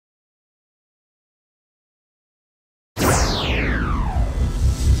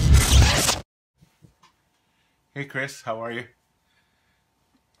Hey Chris, how are you?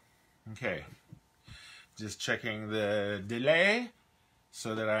 Okay, just checking the delay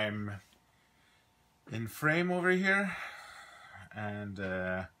so that I'm in frame over here. And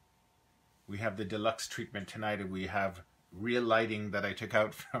we have the deluxe treatment tonight, and we have real lighting that I took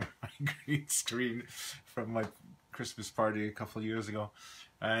out from my green screen from my Christmas party a couple of years ago.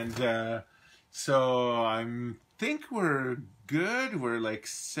 And so I think we're good. We're like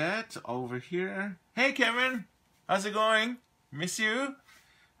set over here. Hey Kevin, how's it going? Miss you.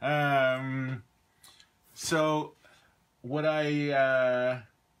 So what I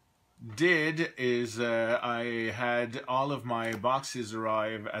did is I had all of my boxes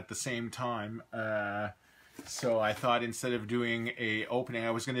arrive at the same time. So I thought instead of doing a opening,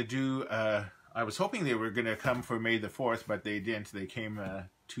 I was going to do, I was hoping they were going to come for May the 4th, but they didn't. They came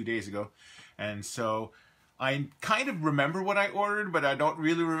 2 days ago. And so I kind of remember what I ordered, but I don't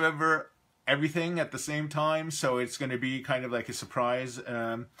really remember everything at the same time. So it's going to be kind of like a surprise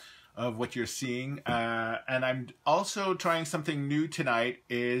of what you're seeing. And I'm also trying something new tonight,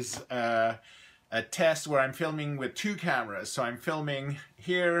 is a test where I'm filming with two cameras. So I'm filming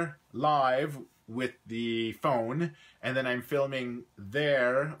here live with the phone, and then I'm filming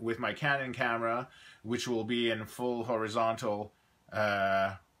there with my Canon camera, which will be in full horizontal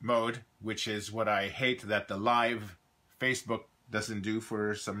mode, which is what I hate that the live Facebook doesn't do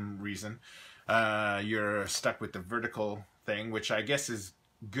for some reason. You're stuck with the vertical thing, which I guess is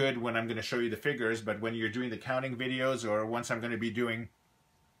good when I'm going to show you the figures, but when you're doing the counting videos, or once I'm going to be doing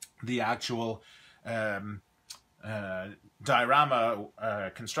the actual diorama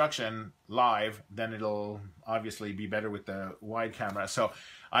construction live, then it'll obviously be better with the wide camera. So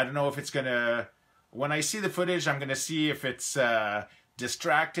I don't know if it's gonna, when I see the footage, I'm gonna see if it's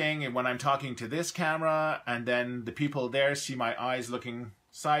distracting and when I'm talking to this camera, and then the people there see my eyes looking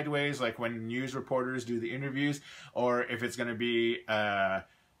sideways like when news reporters do the interviews, or if it's gonna be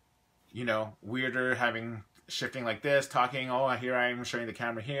you know, weirder, having shifting like this, talking, oh, here I am showing the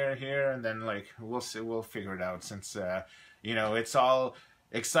camera here, and then like we'll see, we'll figure it out, since you know, it's all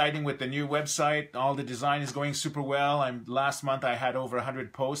exciting with the new website. All the design is going super well. Last month I had over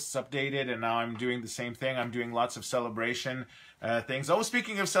 100 posts updated, and now I'm doing the same thing. I'm doing lots of celebration things. Oh,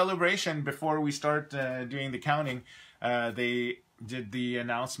 speaking of celebration, before we start doing the counting, they did the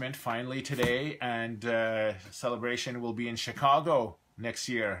announcement finally today, and celebration will be in Chicago next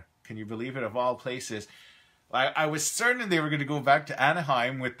year. Can you believe it? Of all places. I was certain they were going to go back to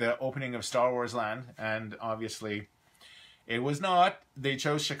Anaheim with the opening of Star Wars Land, and obviously it was not. They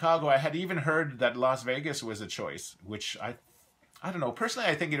chose Chicago. I had even heard that Las Vegas was a choice, which I don't know. Personally,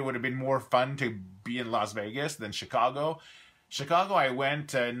 I think it would have been more fun to be in Las Vegas than Chicago. Chicago, I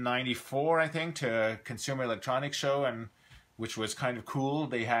went in '94, I think, to a Consumer Electronics Show, and which was kind of cool.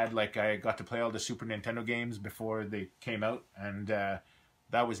 They had, like, I got to play all the Super Nintendo games before they came out, and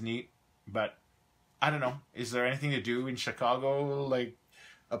that was neat. But I don't know. Is there anything to do in Chicago, like,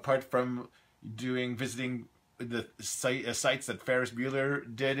 apart from visiting the sites that Ferris Bueller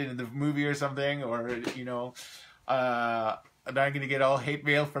did in the movie or something? Or, you know, I'm not going to get all hate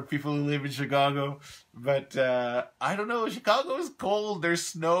mail from people who live in Chicago. But I don't know. Chicago is cold. There's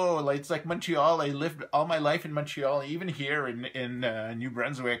snow. Like, it's like Montreal. I lived all my life in Montreal. Even here in New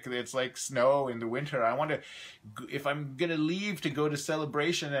Brunswick, it's like snow in the winter. I want to, if I'm going to leave to go to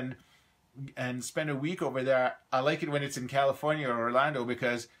Celebration and spend a week over there, I like it when it's in California or Orlando,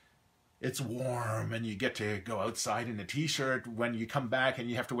 because it's warm and you get to go outside in a t-shirt. When you come back and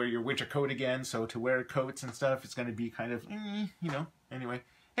you have to wear your winter coat again, so to wear coats and stuff, it's going to be kind of, you know, anyway.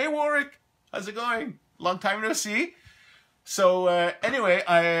 Hey Warwick, how's it going? Long time no see. So anyway,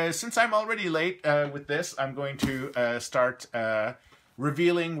 since I'm already late with this, I'm going to start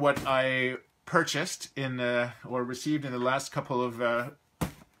revealing what I purchased or received in the last couple of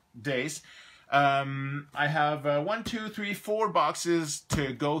days. I have 1, 2, 3, 4 boxes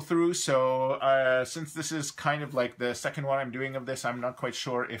to go through. So since this is kind of like the second one I'm doing of this, I'm not quite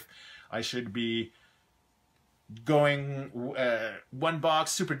sure if I should be going one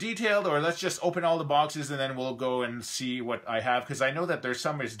box super detailed, or let's just open all the boxes and then we'll go and see what I have, because I know that there's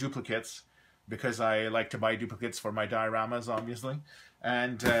some as duplicates, because I like to buy duplicates for my dioramas, obviously.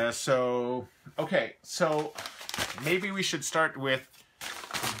 And so okay, so maybe we should start with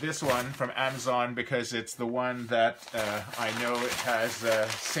this one from Amazon, because it's the one that I know it has a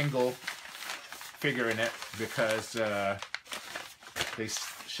single figure in it, because they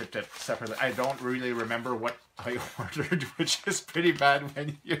shipped it separately. I don't really remember what I ordered, which is pretty bad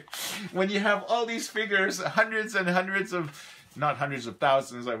when you have all these figures, hundreds and hundreds of not hundreds of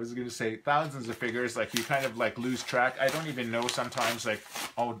thousands, I was going to say thousands of figures, like you kind of like lose track. I don't even know sometimes, like,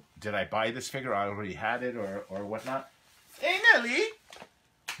 oh, did I buy this figure? I already had it or whatnot. Hey, Nelly!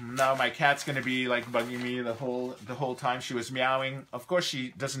 Now my cat's going to be like bugging me the whole time. She was meowing. Of course,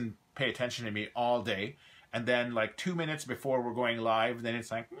 she doesn't pay attention to me all day. And then like 2 minutes before we're going live, then it's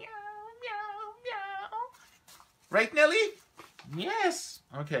like, meow, meow, meow. Right, Nelly? Yes.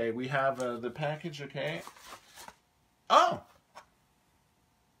 Okay, we have the package, okay. Oh.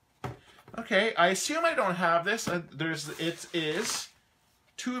 Okay, I assume I don't have this. It is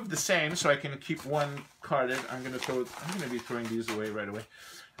two of the same, so I can keep one carded. I'm gonna be throwing these away right away.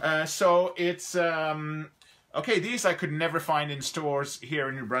 So it's okay. These I could never find in stores here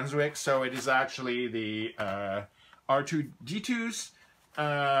in New Brunswick. So it is actually the R2-D2s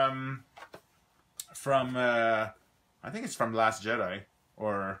from I think it's from Last Jedi,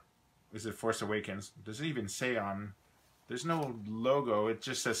 or is it Force Awakens? Does it even say on? There's no logo. It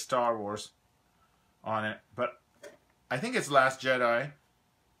just says Star Wars on it. But I think it's Last Jedi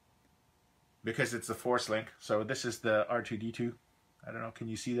because it's the Force link. So this is the R2-D2. I don't know. Can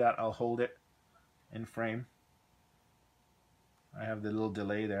you see that? I'll hold it in frame. I have the little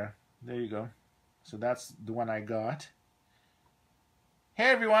delay there. There you go. So that's the one I got. Hey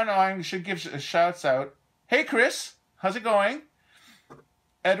everyone. Oh, I should give shouts out. Hey Chris. How's it going?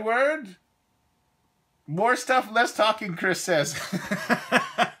 Edward. More stuff, less talking, Chris says.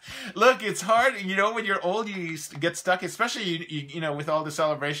 Look, it's hard, you know, when you're old, you get stuck, especially, you know, with all the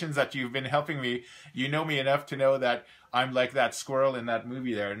celebrations that you've been helping me. You know me enough to know that I'm like that squirrel in that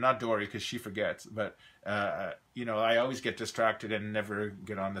movie there. Not Dory, because she forgets. But, you know, I always get distracted and never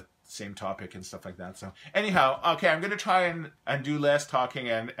get on the same topic and stuff like that. So, anyhow, okay, I'm going to try and do less talking,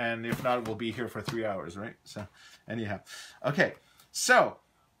 and if not, we'll be here for 3 hours, right? So, anyhow. Okay, so,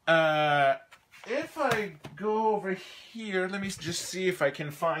 if I go over here, let me just see if I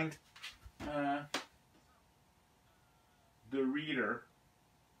can find the reader.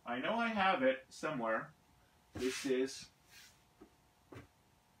 I know I have it somewhere. This is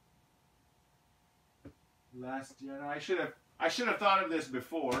Last Jedi. I should have thought of this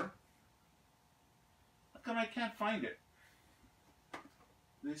before. How come I can't find it?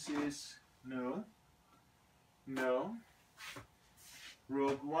 This is no.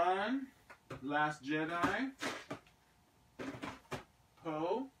 Rogue One. Last Jedi,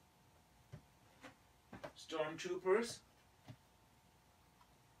 Poe, Stormtroopers,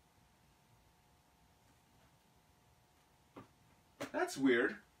 that's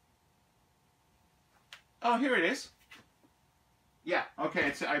weird. Oh, here it is. Yeah,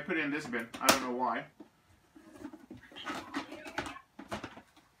 okay, I put it in this bin. I don't know why.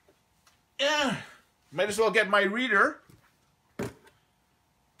 Yeah, might as well get my reader.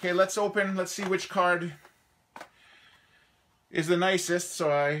 Okay, let's open. Let's see which card is the nicest.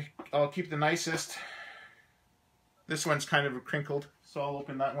 So I'll keep the nicest. This one's kind of crinkled, so I'll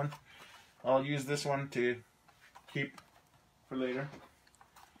open that one. I'll use this one to keep for later.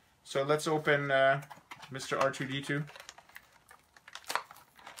 So let's open Mr. R2-D2.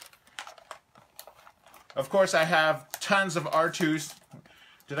 Of course, I have tons of R2s.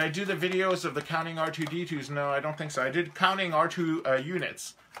 Did I do the videos of the counting R2-D2s? No, I don't think so. I did counting R2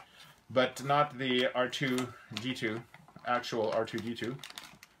 units, but not the R2-D2, actual R2-D2.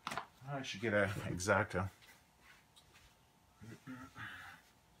 I should get an X-Acto.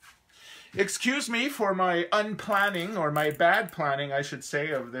 Excuse me for my unplanning, or my bad planning, I should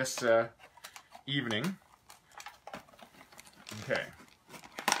say, of this evening. Okay.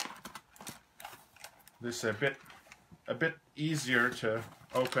 This is a bit easier to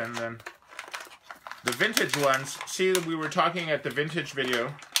open than the vintage ones. See, that we were talking at the vintage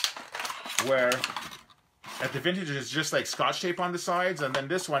video, where at the vintage it's just like Scotch tape on the sides, and then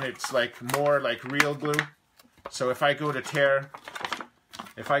this one it's like more like real glue. So if I go to tear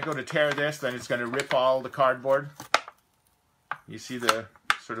this, then it's going to rip all the cardboard. You see the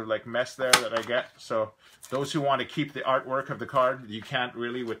sort of like mess there that I get. So those who want to keep the artwork of the card, you can't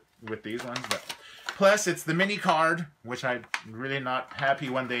really with these ones. But plus it's the mini card, which I'm really not happy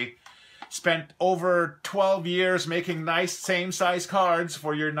when they spent over 12 years making nice same size cards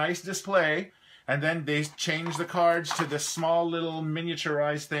for your nice display, and then they changed the cards to this small little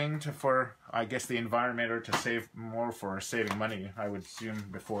miniaturized thing for, I guess, the environment, or to save more for saving money, I would assume,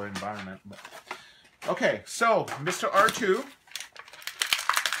 before environment. But okay, so Mr. R2.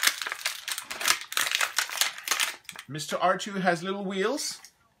 Mr. R2 has little wheels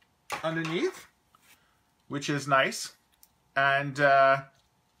underneath, which is nice, and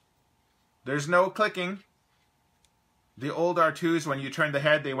there's no clicking. The old R2s, when you turn the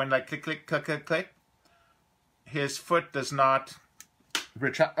head, they went like click, click, click, click, click. his foot does not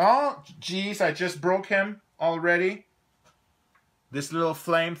retract. Oh, geez, I just broke him already. This little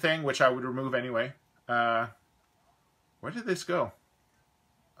flame thing, which I would remove anyway. Where did this go?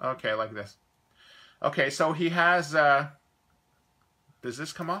 Okay, like this. Okay, so he has... does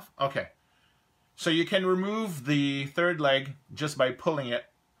this come off? Okay. So you can remove the third leg just by pulling it.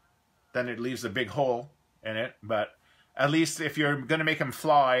 Then it leaves a big hole in it. But at least if you're going to make him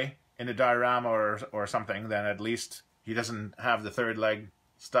fly in a diorama or something, then at least he doesn't have the third leg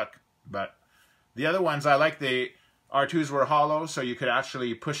stuck. But the other ones, I like the R2s were hollow, so you could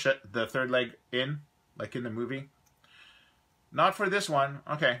actually push the third leg in, like in the movie. Not for this one.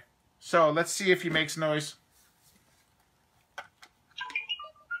 Okay. So let's see if he makes noise.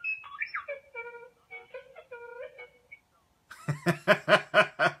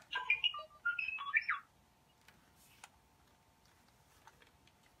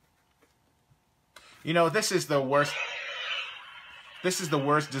 You know, this is the worst. This is the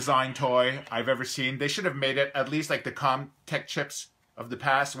worst design toy I've ever seen. They should have made it at least like the Comtech chips of the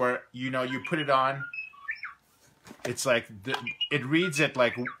past, where you put it on. It's like it reads it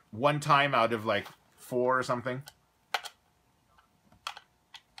like one time out of like 4 or something.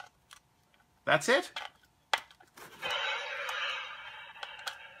 That's it.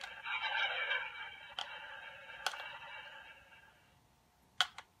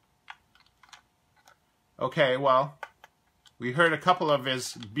 Okay, well, we heard a couple of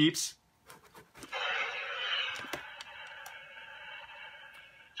his beeps.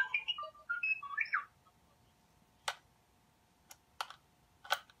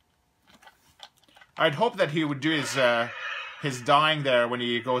 I'd hope that he would do his dying there when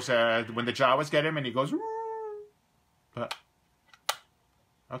he goes when the Jawas get him and he goes. But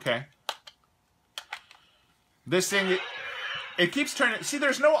okay, this thing. It keeps turning. See,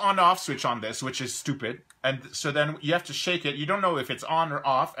 there's no on-off switch on this, which is stupid. And so then you have to shake it. You don't know if it's on or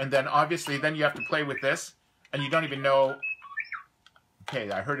off. And then obviously then you have to play with this. And you don't even know. Okay,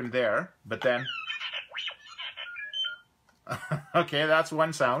 I heard him there. But then. Okay, that's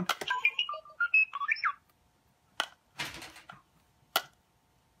one sound.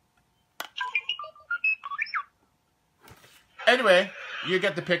 Anyway, you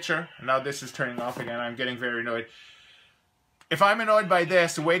get the picture. Now this is turning off again. I'm getting very annoyed. If I'm annoyed by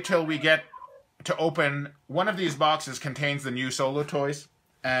this, wait till we get to open. One of these boxes contains the new Solo toys.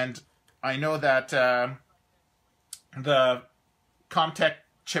 And I know that the Comtech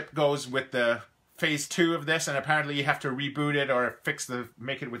chip goes with the phase 2 of this. And apparently you have to reboot it or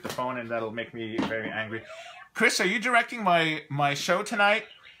make it with the phone. And that'll make me very angry. Chris, are you directing my show tonight?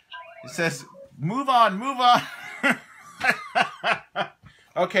 It says, move on, move on.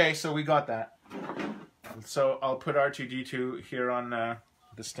 Okay, so we got that. So I'll put R2-D2 here on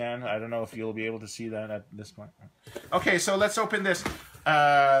the stand. I don't know if you'll be able to see that at this point. Okay, so let's open this.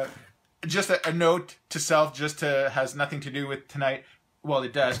 Just a note to self, has nothing to do with tonight. Well,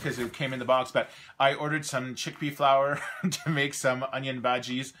 it does because it came in the box, but I ordered some chickpea flour to make some onion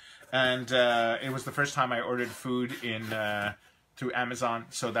bhajis. And it was the first time I ordered food through Amazon.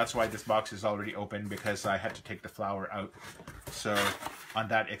 So that's why this box is already open, because I had to take the flour out. So on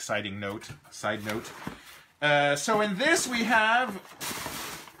that exciting note, side note. So in this we have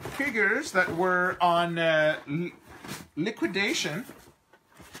figures that were on liquidation,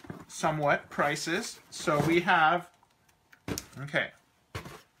 somewhat, prices. So we have, okay,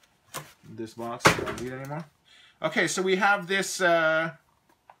 this box, I don't need anymore. Okay, so we have this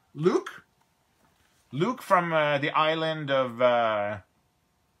Luke from the island of,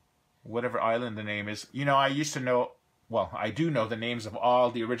 whatever island the name is. You know, I used to know, well, I do know the names of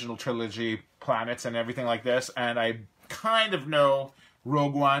all the original trilogy planets and everything like this, and I kind of know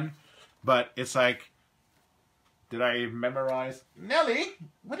Rogue One, but it's like, did I memorize? Nellie,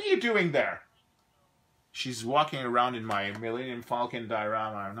 what are you doing there? She's walking around in my Millennium Falcon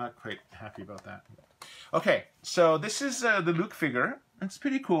diorama. I'm not quite happy about that. Okay, so this is the Luke figure. It's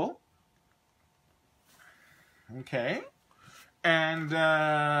pretty cool. Okay, and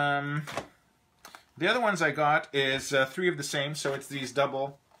the other ones I got is 3 of the same, so it's these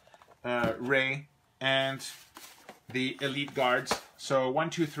double Rey and the Elite Guards. So 1,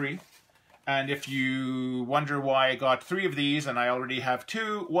 2, 3. And if you wonder why I got 3 of these and I already have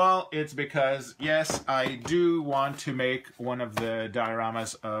 2, well, it's because, yes, I do want to make one of the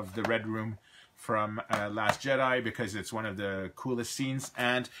dioramas of the Red Room from Last Jedi, because it's one of the coolest scenes.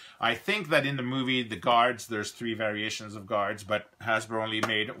 And I think that in the movie, the guards, there's 3 variations of guards, but Hasbro only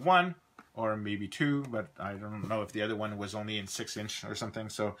made 1 or maybe 2, but I don't know if the other one was only in 6-inch or something.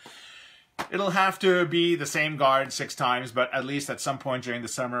 So It'll have to be the same guard 6 times, but at least at some point during the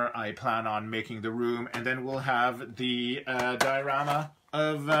summer, I plan on making the room. And then we'll have the diorama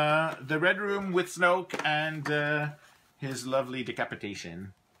of the Red Room with Snoke and his lovely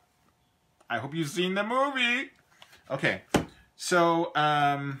decapitation. I hope you've seen the movie. Okay, so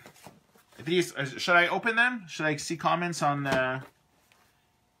these, should I open them? Should I see comments on...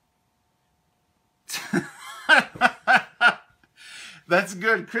 That's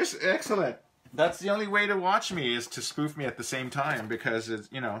good, Chris. Excellent. That's the only way to watch me, is to spoof me at the same time, because it's,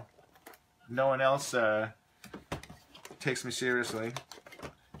 you know, no one else takes me seriously.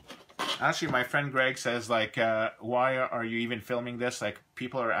 Actually, my friend Greg says, like, why are you even filming this? Like,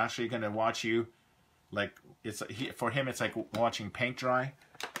 people are actually going to watch you. Like, it's for him, it's like watching paint dry.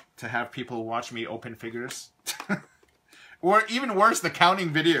 To have people watch me open figures. Or even worse, the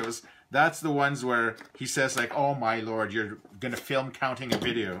counting videos. That's the ones where he says, like, oh my lord, you're going to film counting a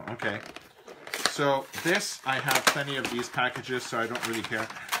video. Okay. So this, I have plenty of these packages, so I don't really care.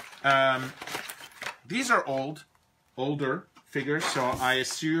 These are older figures, so I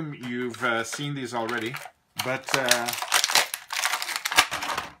assume you've seen these already. But,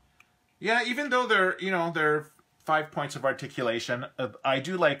 yeah, even though they're, you know, they're 5 points of articulation, I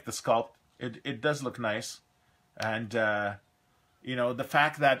do like the sculpt. It does look nice. And, you know, the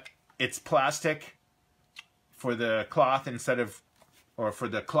fact that it's plastic for the cloth instead of, or for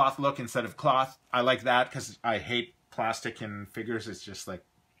the cloth look instead of cloth. I like that because I hate plastic in figures. It's just like,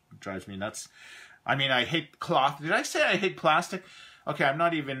 drives me nuts. I mean, I hate cloth. Did I say I hate plastic? Okay, I'm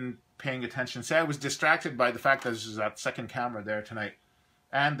not even paying attention. See, I was distracted by the fact that there's that second camera there tonight.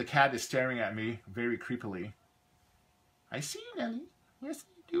 And the cat is staring at me very creepily. I see you, Nelly. Yes,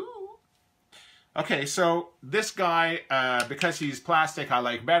 I do. Okay, so this guy, because he's plastic, I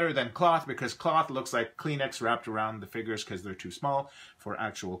like better than cloth, because cloth looks like Kleenex wrapped around the figures because they're too small for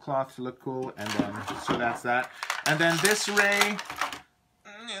actual cloth to look cool. And then, so that's that. And then this Rey,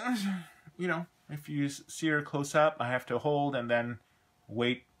 you know, if you see her close up, I have to hold and then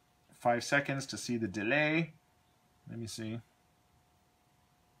wait 5 seconds to see the delay. Let me see.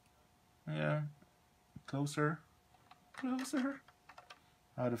 Yeah, closer, closer.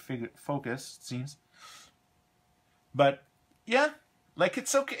 Out of focus, it seems. But yeah, like,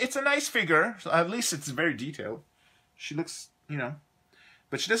 it's okay. It's a nice figure. So at least it's very detailed. She looks, you know,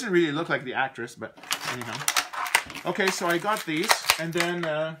 but she doesn't really look like the actress. But anyhow, okay. So I got these, and then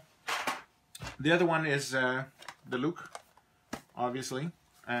the other one is the Luke, obviously,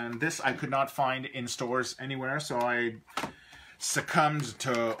 and this I could not find in stores anywhere, so I succumbed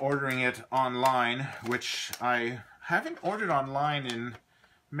to ordering it online, which I haven't ordered online in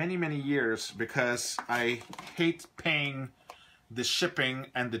many years because I hate paying the shipping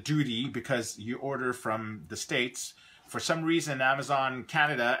and the duty because you order from the States. For some reason, Amazon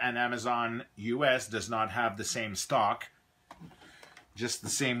Canada and Amazon US does not have the same stock. Just the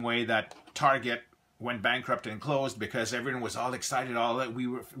same way that Target went bankrupt and closed because everyone was all excited. We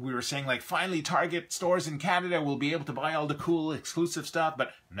were saying, like, finally Target stores in Canada will be able to buy all the cool exclusive stuff,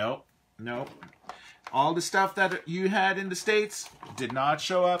 but no. All the stuff that you had in the States did not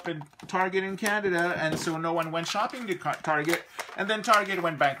show up in Target in Canada, and so no one went shopping to Target. And then Target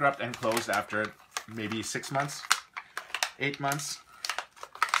went bankrupt and closed after maybe 6 months, 8 months.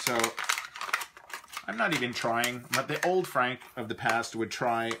 So I'm not even trying, but the old Frank of the past would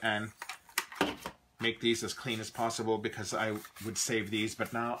try and make these as clean as possible because I would save these.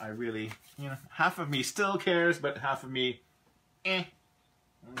 But now I really, you know, half of me still cares, but half of me,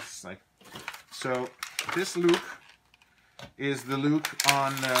 It's like... So this Luke is the Luke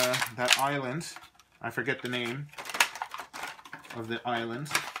on that island. I forget the name of the island.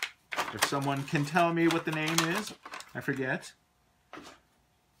 If someone can tell me what the name is, I forget.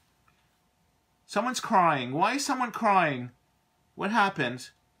 Someone's crying. Why is someone crying? What happened?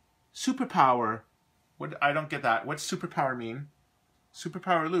 Superpower. What? I don't get that. What's superpower mean?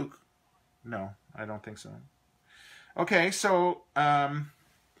 Superpower Luke? No, I don't think so. Okay, so...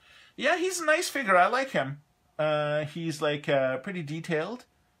 yeah, he's a nice figure. I like him. He's like pretty detailed,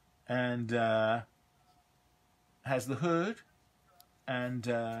 and has the hood, and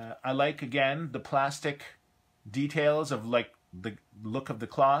I like, again, the plastic details of, like, the look of the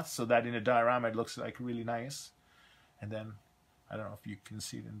cloth, so that in a diorama it looks like really nice. And then I don't know if you can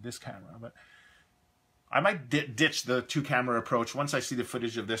see it in this camera, but I might ditch the 2-camera approach once I see the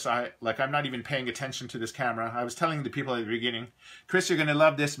footage of this. I'm not even paying attention to this camera. I was telling the people at the beginning, Chris, you're going to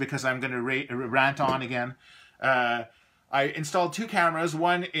love this because I'm going to rant on again. I installed 2 cameras,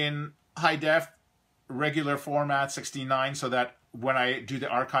 one in high def, regular format, 16:9, so that when I do the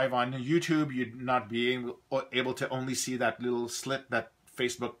archive on YouTube, you'd not be able to only see that little slit that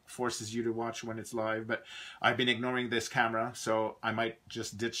Facebook forces you to watch when it's live, but I've been ignoring this camera, so I might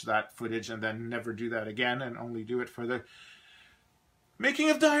just ditch that footage and then never do that again and only do it for the making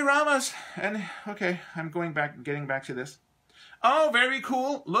of dioramas. And okay, I'm getting back to this. Oh, very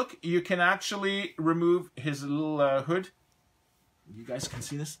cool. Look, you can actually remove his little hood. You guys can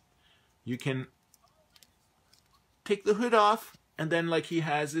see this? You can take the hood off, and then like he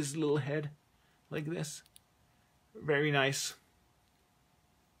has his little head like this. Very nice.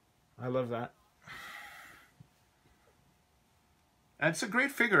 I love that. And it's a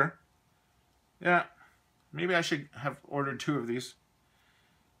great figure. Yeah. Maybe I should have ordered 2 of these.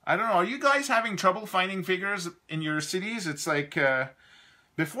 I don't know. Are you guys having trouble finding figures in your cities? It's like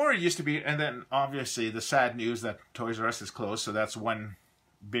before it used to be, and then obviously the sad news that Toys R Us is closed, so that's one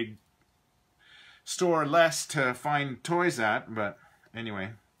big store less to find toys at. But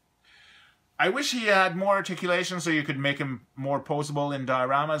anyway, I wish he had more articulation so you could make him more poseable in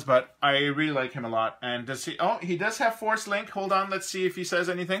dioramas, but I really like him a lot. And does he... Oh, he does have Force Link. Hold on, let's see if he says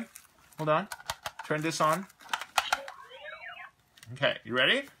anything. Hold on. Turn this on. Okay, you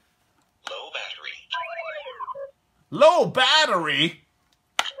ready? Low battery. Low battery?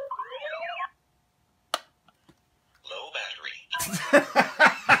 Low battery.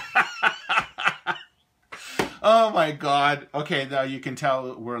 Oh my god. Okay, now you can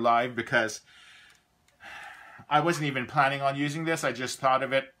tell we're live because I wasn't even planning on using this. I just thought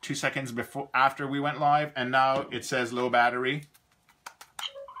of it 2 seconds after we went live, and now it says low battery.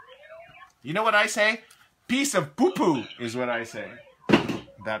 You know what I say? Piece of poo-poo is what I say.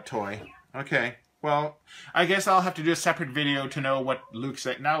 That toy. Okay. Well, I guess I'll have to do a separate video to know what Luke's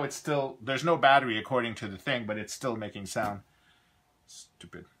like. Now it's still... There's no battery according to the thing, but it's still making sound.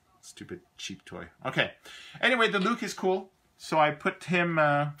 Stupid cheap toy. Okay. Anyway, the Luke is cool. So I put him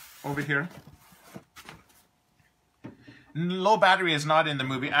over here. Low battery is not in the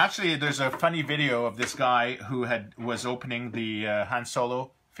movie. Actually, there's a funny video of this guy who was opening the Han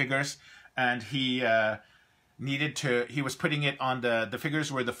Solo figures, and he needed to... He was putting it on the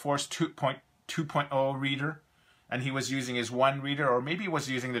figures were the Force 2.0 reader, and he was using his 1 reader, or maybe he was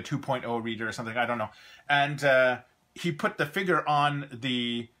using the 2.0 reader or something. I don't know. And he put the figure on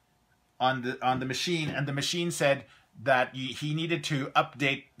the machine, and the machine said that he needed to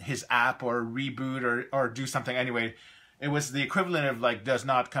update his app or reboot or do something. Anyway, it was the equivalent of like does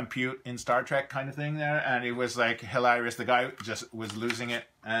not compute in Star Trek kind of thing there, and it was like hilarious. The guy just was losing it,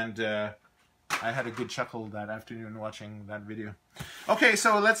 and I had a good chuckle that afternoon watching that video. Okay,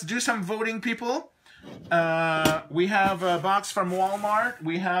 so let's do some voting, people. We have a box from Walmart.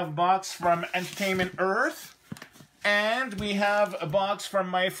 We have a box from Entertainment Earth. And we have a box from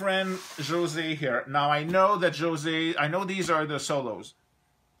my friend Jose here. Now, I know that I know these are the solos.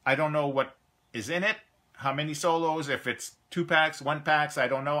 I don't know what is in it, how many solos, if it's 2 packs, 1 packs, I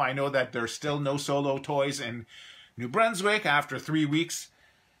don't know. I know that there's still no solo toys in New Brunswick after 3 weeks.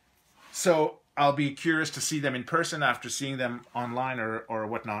 So I'll be curious to see them in person after seeing them online or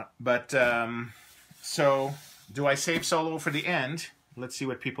whatnot. But, so, do I save solo for the end? Let's see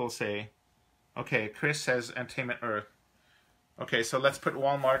what people say. Okay, Chris says Entertainment Earth. Okay, so let's put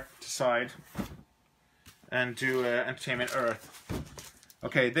Walmart aside and do Entertainment Earth.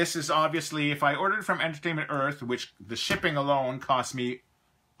 Okay, this is obviously, if I ordered from Entertainment Earth, which the shipping alone cost me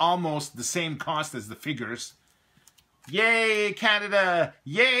almost the same cost as the figures. Yay, Canada!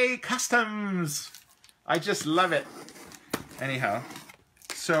 Yay, customs! I just love it. Anyhow,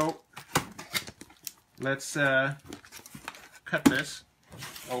 so let's cut this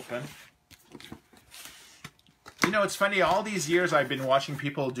open. You know, it's funny, all these years I've been watching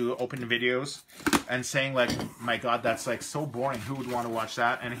people do open videos and saying like, my God, that's like so boring. Who would want to watch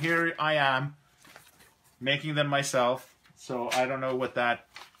that? And here I am making them myself. So I don't know what that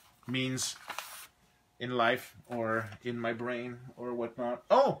means in life or in my brain or whatnot.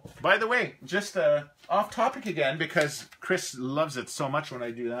 Oh, by the way, just off topic again, because Chris loves it so much when I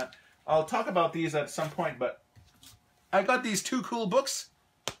do that. I'll talk about these at some point, but I got these 2 cool books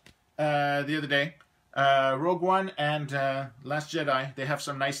the other day. Rogue One and Last Jedi. They have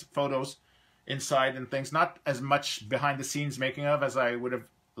some nice photos inside and things. Not as much behind the scenes making of as I would have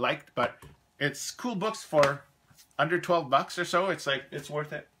liked, but it's cool books for under 12 bucks or so. It's like, it's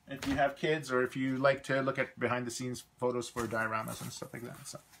worth it if you have kids or if you like to look at behind the scenes photos for dioramas and stuff like that.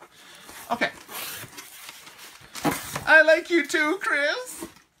 So, okay. I like you too, Chris.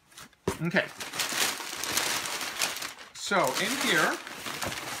 Okay. So in here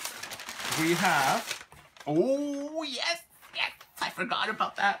we have... Oh, yes, yes, I forgot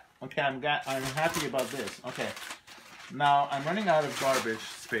about that. Okay, I'm happy about this. Okay, now I'm running out of garbage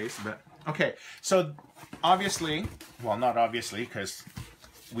space, but okay. So obviously, well, not obviously, because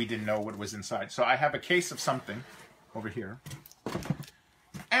we didn't know what was inside. So I have a case of something over here.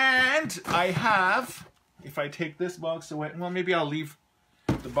 And I have, if I take this box away, well, maybe I'll leave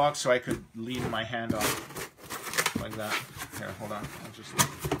the box so I could lean my hand on like that. Here, hold on. I'll just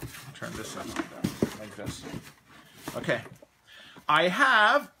turn this up like this. Okay. I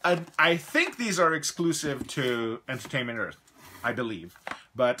have, I think these are exclusive to Entertainment Earth, I believe.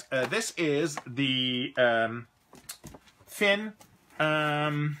 But this is the Finn,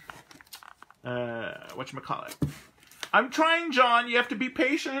 whatchamacallit. I'm trying, John. You have to be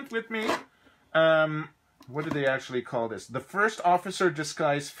patient with me. What do they actually call this? The First Officer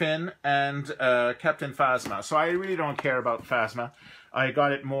Disguise Finn and Captain Phasma. So I really don't care about Phasma. I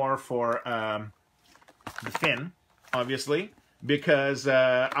got it more for the Finn, obviously, because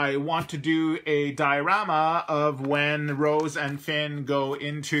I want to do a diorama of when Rose and Finn go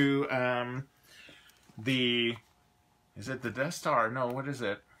into the... Is it the Death Star? No, what is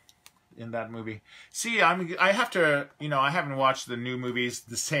it in that movie? See, I have to, you know, I haven't watched the new movies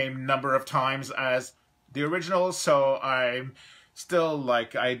the same number of times as the originals, so I'm still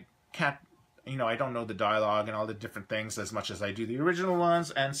like, I can't, you know, I don't know the dialogue and all the different things as much as I do the original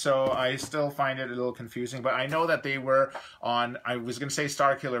ones, and so I still find it a little confusing, but I know that they were on, I was going to say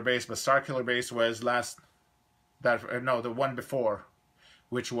Starkiller Base, but Starkiller Base was the one before,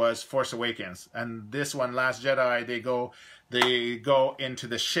 which was Force Awakens. And this one, Last Jedi, they go into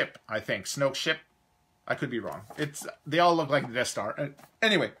the ship, I think. Snoke ship. I could be wrong. They all look like the Death Star.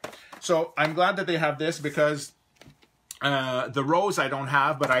 Anyway, so I'm glad that they have this because the Rose I don't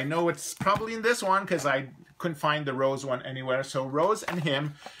have, but I know it's probably in this one because I couldn't find the Rose one anywhere. So Rose and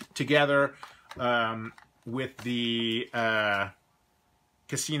him together with the not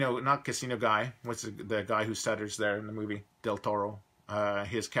casino guy. What's the guy who stutters there in the movie? Del Toro.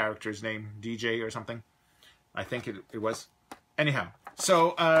 His character's name, DJ or something. I think it was. Anyhow,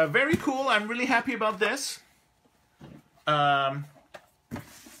 so very cool. I'm really happy about this.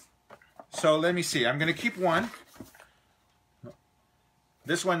 So let me see. I'm going to keep one.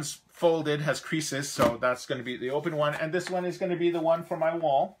 This one's folded, has creases, so that's going to be the open one. And this one is going to be the one for my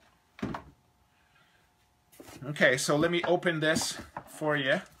wall. Okay, so let me open this for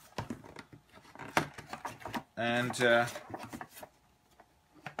you. And...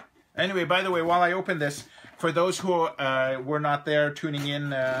 Anyway, by the way, while I open this, for those who were not there tuning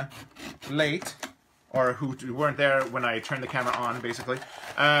in late, or who weren't there when I turned the camera on, basically,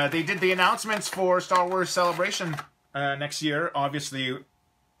 they did the announcements for Star Wars Celebration next year. Obviously,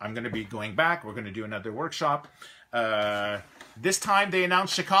 I'm going to be going back. We're going to do another workshop. This time they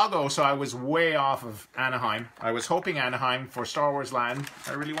announced Chicago, so I was way off of Anaheim. I was hoping Anaheim for Star Wars Land.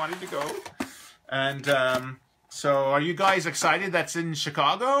 I really wanted to go. And... so are you guys excited that's in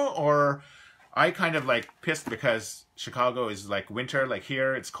Chicago? Or I kind of like pissed because Chicago is like winter, like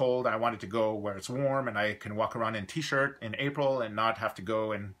here it's cold. I wanted to go where it's warm and I can walk around in t-shirt in April and not have to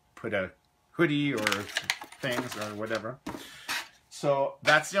go and put a hoodie or things or whatever. So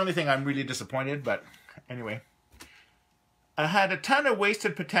that's the only thing I'm really disappointed. But anyway, I had a ton of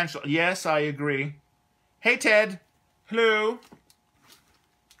wasted potential. Yes, I agree. Hey, Ted. Hello.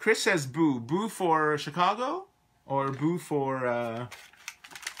 Chris says boo. Boo for Chicago? Or boo for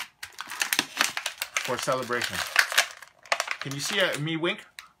Celebration. Can you see me wink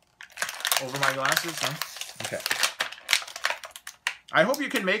over my glasses? Huh? Okay. I hope you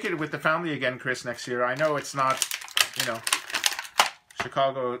can make it with the family again, Chris, next year. I know it's not, you know,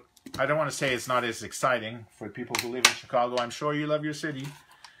 Chicago. I don't want to say it's not as exciting for people who live in Chicago. I'm sure you love your city.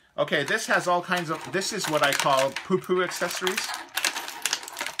 Okay, this has all kinds of, this is what I call poo-poo accessories.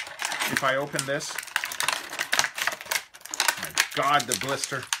 If I open this. God, the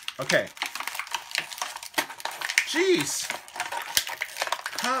blister. Okay. Jeez.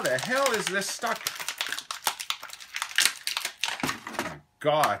 How the hell is this stuck? Oh my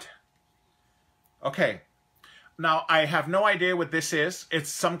God. Okay. Now, I have no idea what this is. It's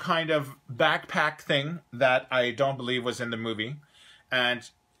some kind of backpack thing that I don't believe was in the movie. And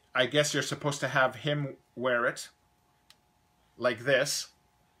I guess you're supposed to have him wear it. Like this.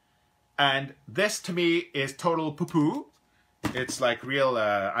 And this, to me, is total poo-poo. It's like real,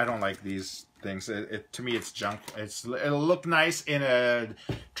 I don't like these things. To me, it's junk. It'll look nice in a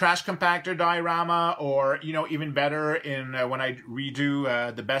trash compactor diorama, or, you know, even better in when I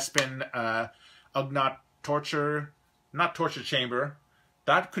redo the Bespin Ugnaught not torture chamber.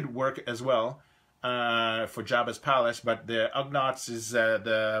 That could work as well for Jabba's palace, but the Ugnaughts is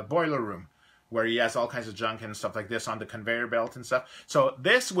the boiler room, where he has all kinds of junk and stuff like this on the conveyor belt and stuff. So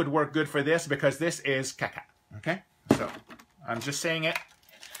this would work good for this because this is caca. Okay? So I'm just saying it.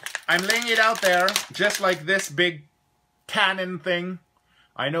 I'm laying it out there just like this big cannon thing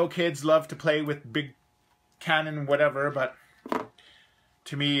I know kids love to play with big cannon, whatever, but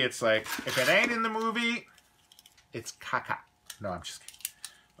to me, it's like, if it ain't in the movie, it's caca. No, I'm just kidding.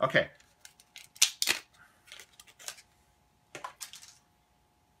 Okay.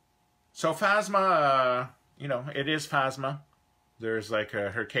 So Phasma, you know, it is Phasma. There's like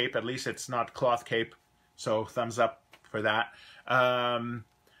her cape. At least it's not cloth cape. So thumbs up for that.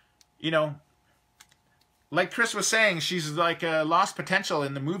 You know, like Chris was saying, she's like lost potential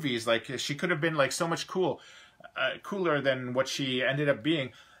in the movies. Like she could have been like so much cooler than what she ended up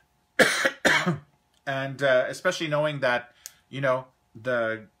being. And especially knowing that, you know,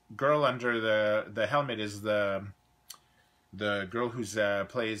 the girl under the helmet is the girl who's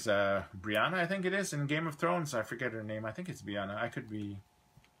plays Brianna, I think it is, in Game of Thrones. I forget her name. I think it's Brianna. I could be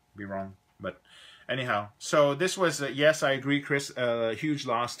wrong, but anyhow. So this was yes, I agree, Chris. Huge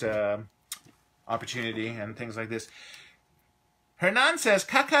lost opportunity and things like this. Hernan says,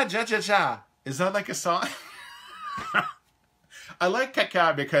 "Kaka ja ja ja." Is that like a song? I like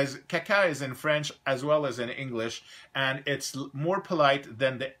caca because caca is in French as well as in English, and it's more polite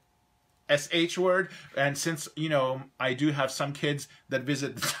than the SH word. And since, you know, I do have some kids that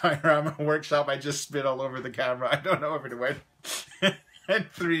visit the diorama workshop, I just spit all over the camera. I don't know if it went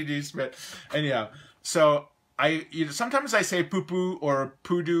 3D spit. Anyhow, so sometimes I say poo-poo or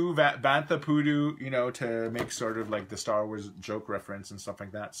poodoo, bantha poodoo, you know, to make sort of like the Star Wars joke reference and stuff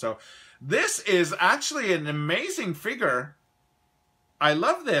like that. So this is actually an amazing figure. I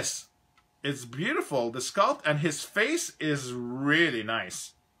love this. It's beautiful. The sculpt and his face is really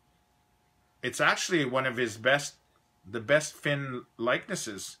nice. It's actually one of his the best Finn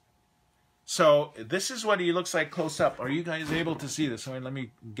likenesses. So this is what he looks like close up. Are you guys able to see this? Let me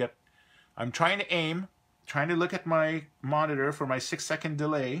get, I'm trying to aim, trying to look at my monitor for my 6-second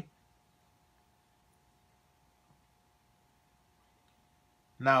delay.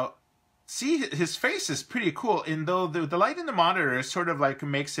 Now, see, his face is pretty cool, and though the light in the monitor is sort of like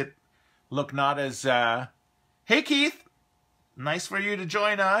makes it look not as, hey Keith, nice for you to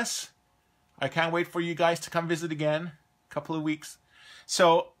join us. I can't wait for you guys to come visit again, a couple of weeks.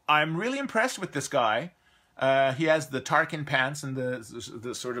 So I'm really impressed with this guy. He has the Tarkin pants and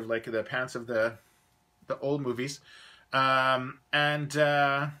the sort of like the pants of the old movies. Yeah,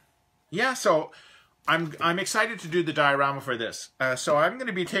 so I'm excited to do the diorama for this. So I'm going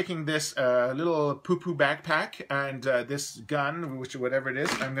to be taking this little poo-poo backpack and this gun, which whatever it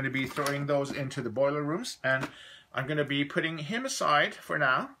is, I'm going to be throwing those into the boiler rooms, and I'm going to be putting him aside for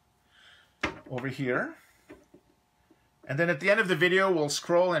now over here. And then at the end of the video, we'll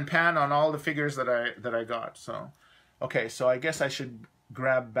scroll and pan on all the figures that I got. So, okay, so I guess I should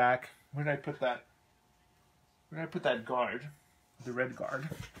grab back. Where did I put that? Where did I put that guard? The Red Guard.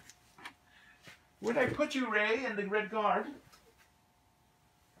 Where did I put you, Ray, and the Red Guard?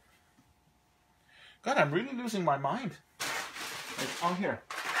 God, I'm really losing my mind. Oh, here.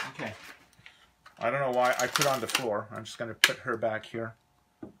 Okay. I don't know why I put on the floor. I'm just going to put her back here.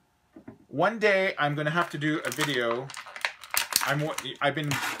 One day, I'm going to have to do a video. I've been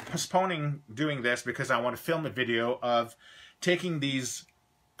postponing doing this because I want to film a video of taking these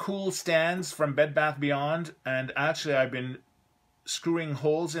cool stands from Bed Bath Beyond, and actually I've been screwing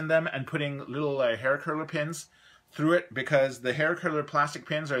holes in them and putting little hair curler pins through it, because the hair curler plastic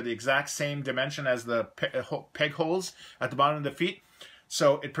pins are the exact same dimension as the peg holes at the bottom of the feet.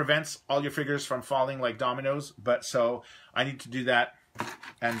 So it prevents all your figures from falling like dominoes. But so I need to do that.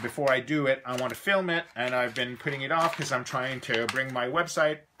 And before I do it, I want to film it, and I've been putting it off because I'm trying to bring my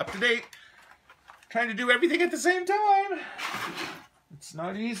website up to date. Trying to do everything at the same time. It's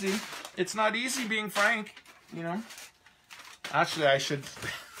not easy. It's not easy being Frank, you know. Actually, I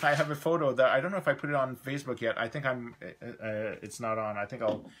have a photo that, I don't know if I put it on Facebook yet. I think it's not on. I think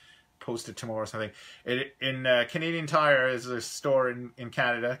I'll post it tomorrow or something. In Canadian Tire is a store in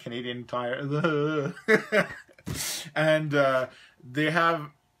Canada, Canadian Tire. And they have,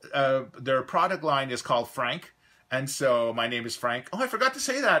 their product line is called Frank. And so my name is Frank. Oh, I forgot to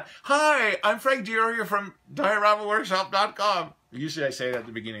say that. Hi, I'm Frank Diorio from dioramaworkshop.com. Usually I say it at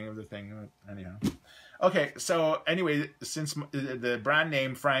the beginning of the thing. Anyhow. Okay, so anyway, since the brand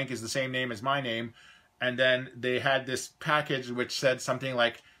name Frank is the same name as my name, and then they had this package which said something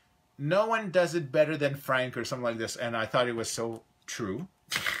like, no one does it better than Frank, or something like this. And I thought it was so true.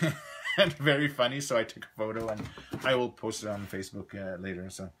 And very funny, so I took a photo, and I will post it on Facebook later.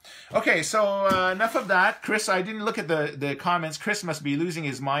 So, okay, so enough of that. Chris, I didn't look at the comments. Chris must be losing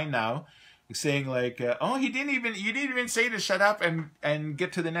his mind now, saying like, "Oh, you didn't even say to shut up and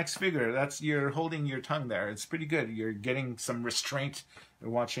get to the next figure." You're holding your tongue there. It's pretty good. You're getting some restraint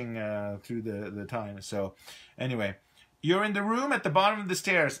watching through the time. So, anyway, You're in the room at the bottom of the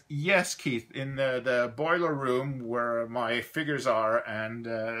stairs. Yes, Keith, in the boiler room where my figures are and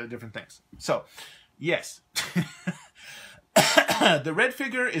different things. So, yes. The red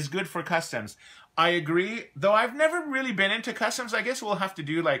figure is good for customs. I agree, though I've never really been into customs. I guess we'll have to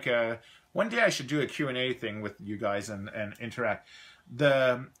do like a... One day I should do a Q&A thing with you guys and interact.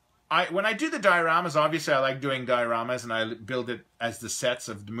 When I do the dioramas, obviously I like doing dioramas and I build it as the sets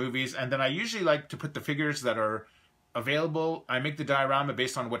of the movies. And then I usually like to put the figures that are available. I make the diorama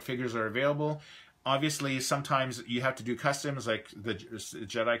based on what figures are available. Obviously, sometimes you have to do customs, like the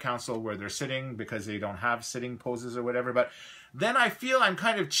Jedi Council where they're sitting because they don't have sitting poses or whatever. But then I feel I'm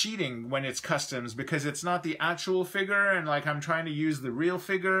kind of cheating when it's customs because it's not the actual figure and like I'm trying to use the real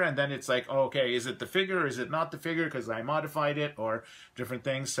figure. And then it's like, oh, okay, is it the figure? Is it not the figure because I modified it or different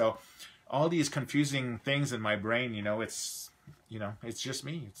things? So all these confusing things in my brain, it's just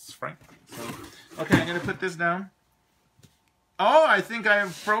me. It's Frank. So, okay, I'm going to put this down. Oh, I think I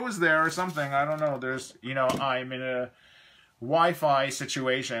froze there or something. I don't know. There's, I'm in a Wi-Fi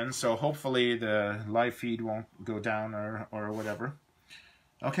situation, so hopefully the live feed won't go down or whatever.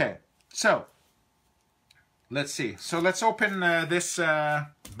 Okay, so let's see. So let's open this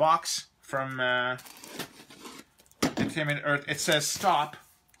box from Entertainment Earth. It says stop,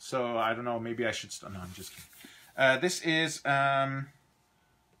 so I don't know. Maybe I should stop. No, I'm just kidding. This is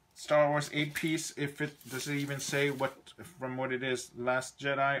Star Wars 8-piece. If it does it even say what it is, Last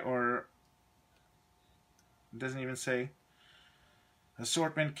Jedi, or it doesn't even say.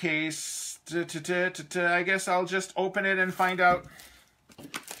 Assortment case. I guess I'll just open it and find out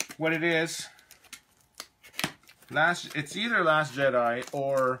what it is. It's either Last Jedi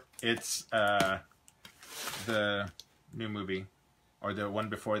or it's the new movie, or the one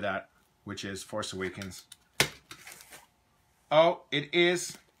before that, which is Force Awakens. Oh, it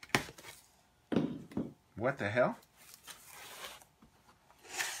is. What the hell?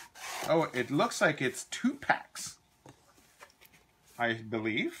 Oh, it looks like it's 2 packs. I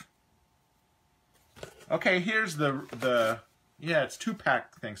believe. Okay, here's the yeah, it's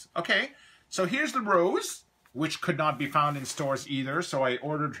 2-pack things. Okay, so here's the Rose, which could not be found in stores either, so I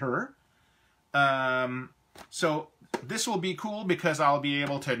ordered her. So this will be cool because I'll be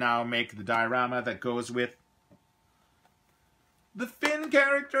able to now make the diorama that goes with the Finn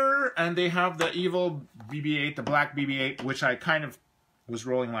character, and they have the evil BB-8, the black BB-8, which I kind of was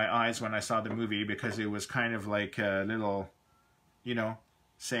rolling my eyes when I saw the movie because it was kind of like a little,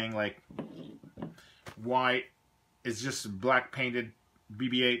 saying like, why it's just black painted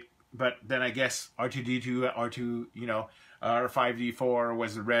BB-8, but then I guess R2-D2, R5-D4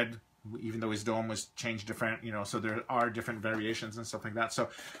 was red, even though his dome was changed different, so there are different variations and stuff like that. So,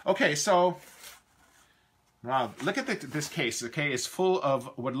 okay, so... Wow, look at this case. Okay, it's full of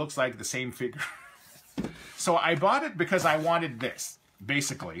what looks like the same figure. So I bought it because I wanted this,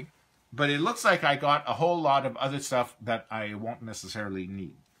 basically. But it looks like I got a whole lot of other stuff that I won't necessarily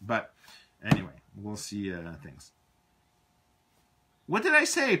need. But anyway, we'll see things. What did I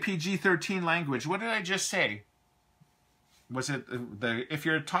say? PG-13 language. What did I just say? Was it if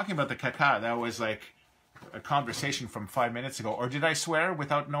you're talking about the caca, that was like a conversation from 5 minutes ago. Or did I swear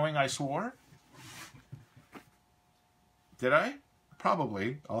without knowing I swore? Did I?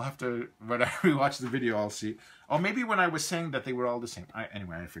 Probably. I'll have to, when I rewatch the video, I'll see. Oh, maybe when I was saying that they were all the same.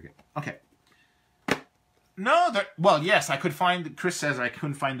 Anyway, I forget. Okay. No, well, yes, I could find, Chris says I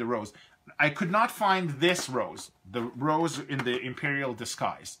couldn't find the Rose. I could not find this Rose. The Rose in the Imperial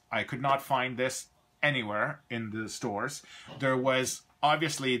Disguise. I could not find this anywhere in the stores. There was,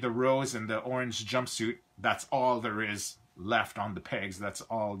 obviously, the Rose in the orange jumpsuit. That's all there is left on the pegs. That's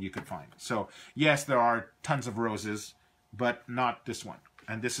all you could find. So, yes, there are tons of Roses, but not this one.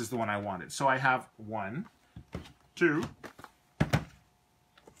 And this is the one I wanted. So I have 1, 2.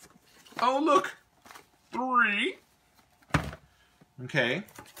 Oh, look! 3. Okay.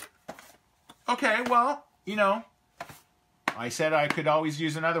 Okay, well, I said I could always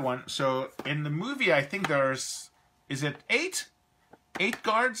use another one. So in the movie, I think there's, is it 8? 8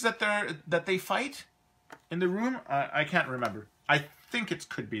 guards that they fight in the room? I can't remember. I think it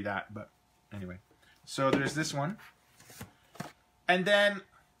could be that, but anyway. So there's this one. And then,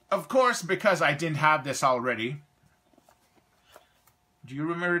 of course, because I didn't have this already. Do you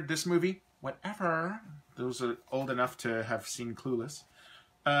remember this movie? Whatever. Those are old enough to have seen Clueless.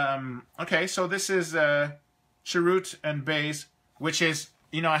 Okay, so this is Chirrut and Baze, which is,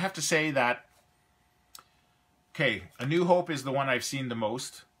 I have to say that, okay, A New Hope is the one I've seen the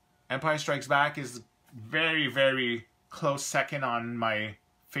most. Empire Strikes Back is very, very close second on my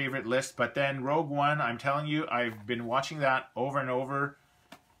favorite list, but then Rogue One, I'm telling you, I've been watching that over and over.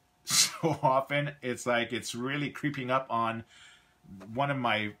 So so often. It's like it's really creeping up on one of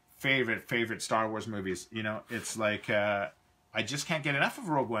my favorite Star Wars movies. You know, it's like I just can't get enough of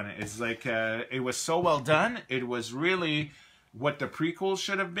Rogue One. It's like it was so well done. It was really what the prequels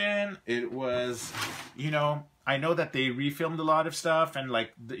should have been. It was, you know, I know that they refilmed a lot of stuff, and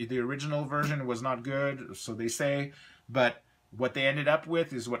like the original version was not good, so they say, but what they ended up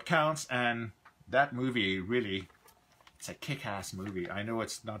with is what counts. And that movie really, it's a kick-ass movie. I know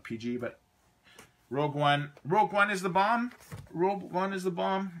it's not PG, but Rogue One is the bomb. Rogue One is the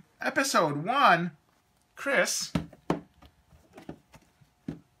bomb. Episode 1, Chris,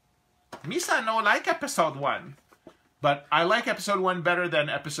 Misa no like episode 1, but I like episode 1 better than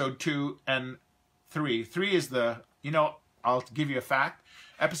episode 2 and 3. 3 is the, you know, I'll give you a fact.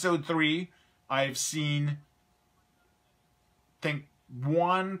 Episode 3, I've seen, think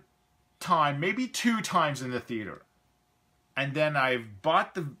 1 time, maybe 2 times in the theater. And then I've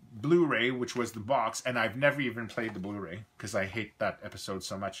bought the Blu-ray, which was the box, and I've never even played the Blu-ray because I hate that episode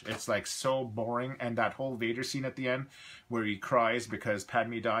so much. It's like so boring. And that whole Vader scene at the end where he cries because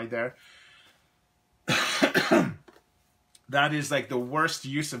Padme died there. That is like the worst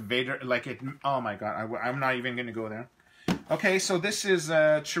use of Vader. Like it, oh my God, I'm not even going to go there. Okay, so this is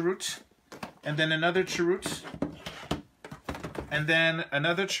Chirrut, and then another Chirrut, and then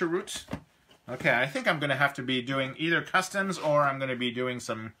another Chirrut. Okay, I think I'm going to have to be doing either customs or I'm going to be doing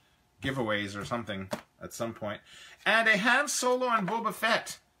some giveaways or something at some point. And a Han Solo and Boba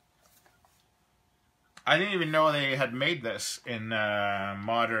Fett. I didn't even know they had made this in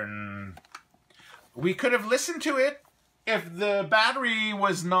modern... We could have listened to it if the battery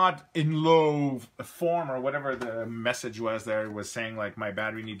was not in low form or whatever the message was there. It was saying like my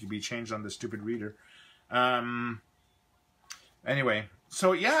battery needs to be changed on the stupid reader. Anyway...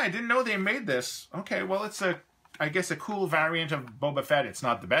 So, yeah, I didn't know they made this. Okay, well, it's I guess a cool variant of Boba Fett. It's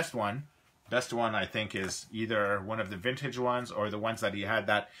not the best one. Best one, I think, is either one of the vintage ones or the ones that he had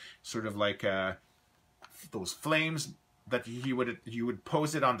that sort of like those flames that you would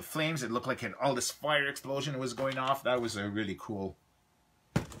pose it on the flames. It looked like all this fire explosion was going off. That was a really cool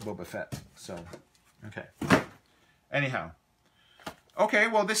Boba Fett. So, okay. Anyhow. Okay,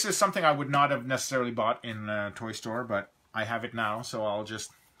 well, this is something I would not have necessarily bought in a toy store, but... I have it now, so I'll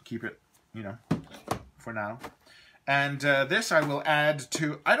just keep it, you know, for now. And this I will add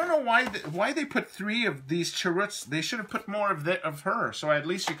to... I don't know why they put 3 of these Chirruts. They should have put more of her, so at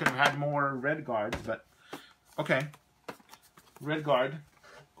least you could have had more Red Guards, but... Okay. Red Guard.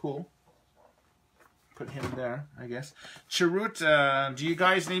 Cool. Put him there, I guess. Chirrut, do you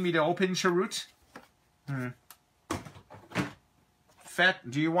guys need me to open Chirrut?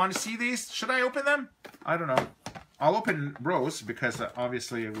 Fett, do you want to see these? Should I open them? I don't know. I'll open Rose because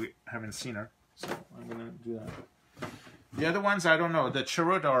obviously we haven't seen her, so I'm gonna do that. The other ones I don't know. The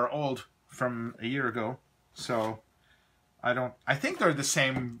Chirrut are old from a year ago, so I think they're the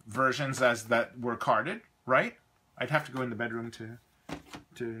same versions as that were carded, right? I'd have to go in the bedroom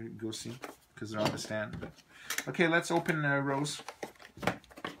to go see because they're on the stand. But, okay, let's open Rose.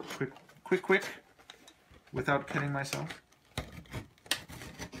 Quick, without cutting myself.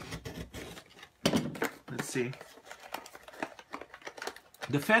 Let's see.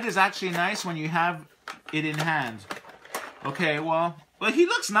 The Fett is actually nice when you have it in hand. Okay, well, he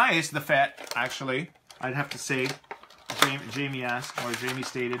looks nice, the Fett, actually. I'd have to say. Jamie asked, or Jamie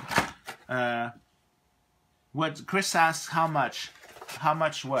stated. What Chris asks, how much? How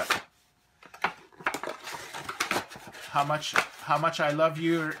much what? How much I love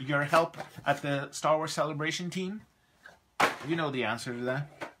your help at the Star Wars Celebration team? You know the answer to that.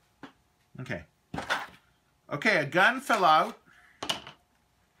 Okay. Okay, a gun fell out.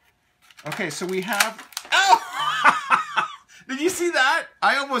 Okay, so we have... Oh! Did you see that?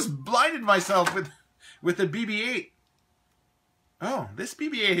 I almost blinded myself with the BB-8. Oh, this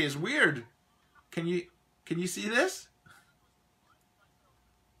BB-8 is weird. Can you see this?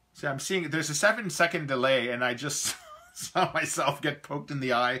 See, I'm seeing... There's a 7-second delay, and I just saw myself get poked in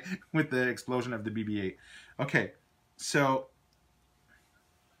the eye with the explosion of the BB-8. Okay, so...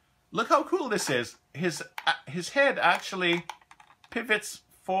 Look how cool this is. His head actually pivots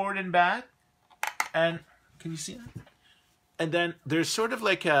forward and back, and can you see that? And then there's sort of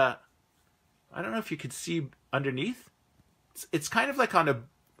like a, I don't know if you could see underneath. It's kind of like on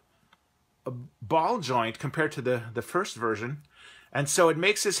a ball joint compared to the first version, and so it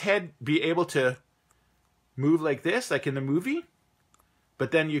makes his head be able to move like this, like in the movie.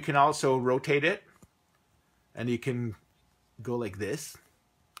 But then you can also rotate it, and you can go like this.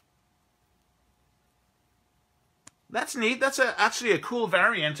 That's neat. That's actually a cool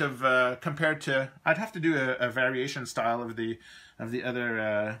variant of compared to. I'd have to do a variation style of the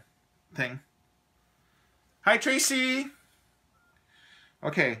other thing. Hi, Tracy.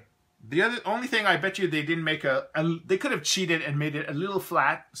 Okay. The only thing I bet you they didn't make they could have cheated and made it a little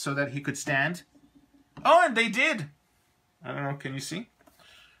flat so that he could stand. Oh, and they did. I don't know. Can you see?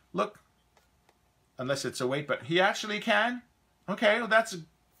 Look. Unless it's a weight, but he actually can. Okay, well that's an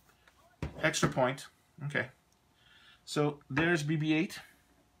extra point. Okay. So there's BB-8.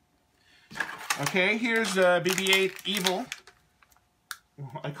 Okay, here's BB-8 Evil.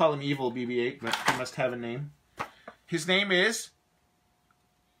 I call him Evil BB-8, but he must have a name. His name is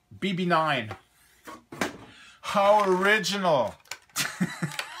BB-9. How original.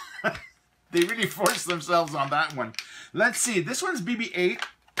 They really forced themselves on that one. Let's see. This one's BB-8.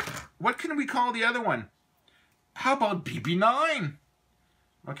 What can we call the other one? How about BB-9?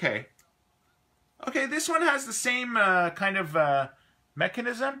 Okay. Okay, this one has the same kind of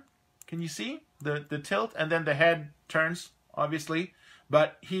mechanism. Can you see? The tilt, and then the head turns, obviously.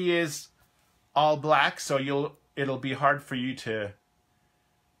 But he is all black, so it'll be hard for you to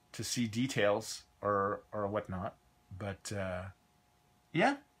see details or whatnot. But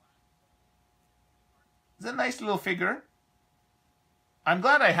yeah. It's a nice little figure. I'm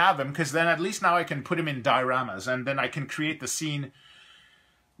glad I have him, because then at least now I can put him in dioramas, and then I can create the scene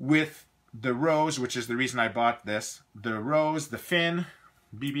with the Rose, which is the reason I bought this. The Rose, the Finn,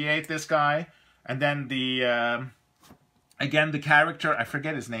 BB-8, this guy, and then the, again, the character, I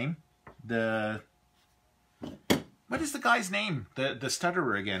forget his name. What is the guy's name? The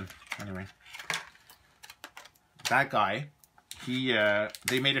stutterer again. Anyway. That guy.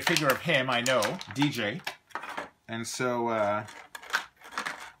 They made a figure of him, I know, DJ. And so,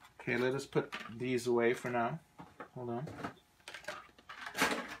 okay, let us put these away for now. Hold on.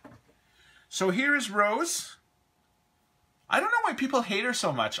 So here is Rose. I don't know why people hate her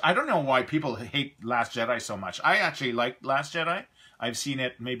so much. I don't know why people hate Last Jedi so much. I actually like Last Jedi. I've seen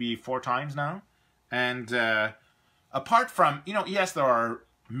it maybe 4 times now. And apart from, you know, yes, there are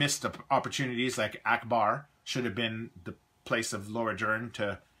missed opportunities, like Ackbar should have been the place of Laura Dern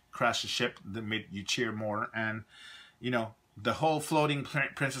to crash the ship that made you cheer more. And, you know, the whole floating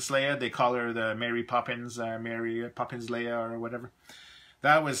Princess Leia, they call her the Mary Poppins Leia or whatever.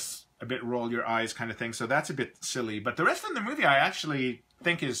 That was a bit roll your eyes kind of thing. So that's a bit silly. But the rest of the movie I actually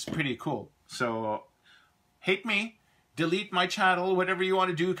think is pretty cool. So hate me, delete my channel, whatever you want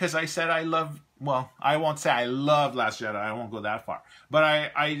to do, because I said I love, well, I won't say I love Last Jedi. I won't go that far. But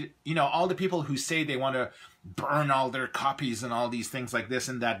I you know, all the people who say they want to burn all their copies and all these things like this,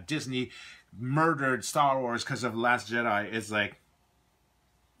 and that Disney murdered Star Wars because of Last Jedi, is like,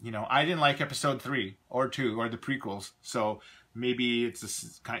 you know, I didn't like episode 3 or 2 or the prequels. So maybe it's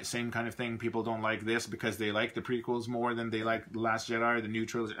the same kind of thing. People don't like this because they like the prequels more than they like The Last Jedi or the new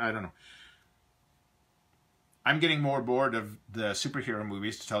trilogy. I don't know. I'm getting more bored of the superhero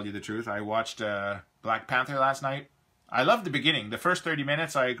movies, to tell you the truth. I watched Black Panther last night. I loved the beginning. The first 30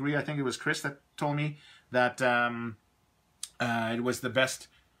 minutes, I agree. I think it was Chris that told me that it was the best,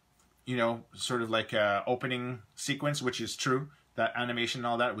 you know, sort of like opening sequence, which is true. That animation and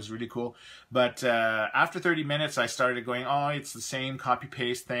all that was really cool. But after 30 minutes, I started going, oh, it's the same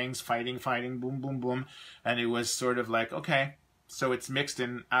copy-paste things, fighting, boom, boom, boom. And it was sort of like, okay, so it's mixed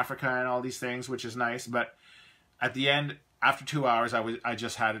in Africa and all these things, which is nice. But at the end, after 2 hours, I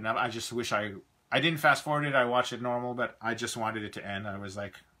just had enough. I just wish I didn't fast forward it. I watched it normal, but I just wanted it to end. I was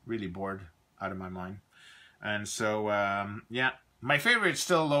like really bored out of my mind. And so, yeah, my favorite is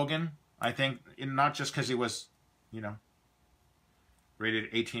still Logan. I think, not just because he was, you know, rated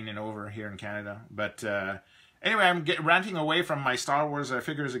 18 and over here in Canada. But anyway, I'm ranting away from my Star Wars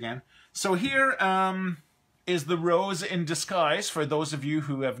figures again. So here is the Rose in disguise, for those of you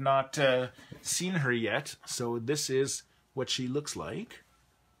who have not seen her yet. So this is what she looks like.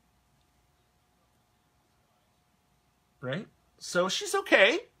 Right? So she's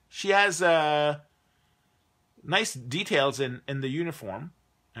okay. She has nice details in the uniform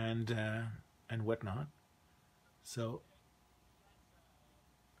and whatnot. So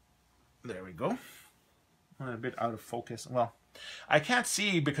there we go. A bit out of focus. Well, I can't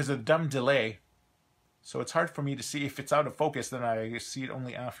see because of the dumb delay. So it's hard for me to see. If it's out of focus, then I see it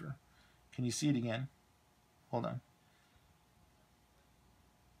only after. Can you see it again? Hold on.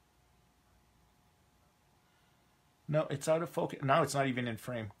 No, it's out of focus. Now it's not even in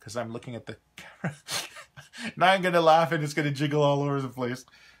frame because I'm looking at the camera. Now I'm going to laugh and it's going to jiggle all over the place.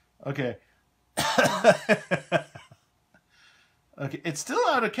 Okay. Okay, it's still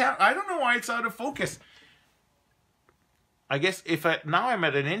out of camera. I don't know why it's out of focus. I guess if now I'm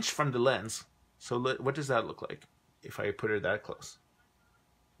at 1 inch from the lens. So what does that look like if I put her that close?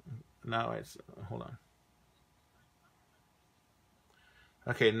 Now it's, hold on.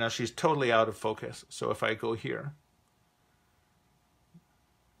 Okay, now she's totally out of focus. So if I go here,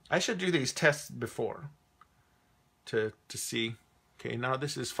 I should do these tests before to see. Okay, now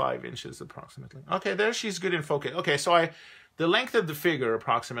this is 5 inches approximately. Okay, there she's good in focus. Okay, so the length of the figure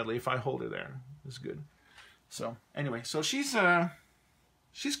approximately, if I hold her there, is good. So anyway, so she's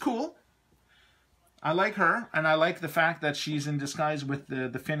cool. I like her, and I like the fact that she's in disguise with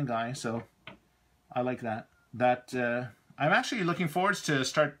the Finn guy. So I like that. I'm actually looking forward to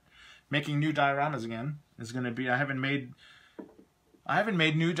start making new dioramas again. It's gonna be I haven't made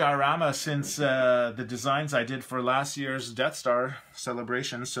new diorama since the designs I did for last year's Death Star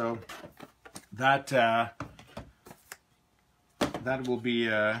celebration. So that will be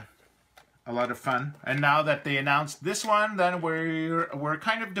a lot of fun. And now that they announced this one, then we're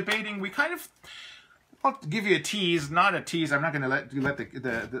kind of debating. I'll give you a tease, not a tease. I'm not going to let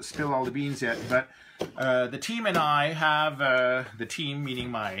the spill all the beans yet. But the team and I have the team,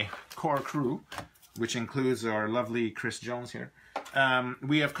 meaning my core crew, which includes our lovely Chris Jones here.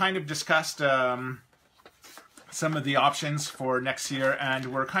 We have kind of discussed some of the options for next year,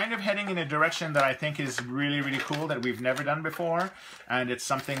 and we're kind of heading in a direction that I think is really, really cool, that we've never done before, and it's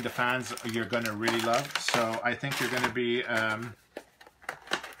something the fans you're going to really love. So I think you're going to be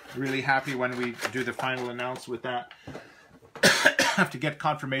really happy when we do the final announce with that. Have to get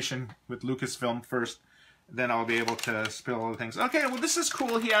confirmation with Lucasfilm first, then I'll be able to spill all the things. Okay, well this is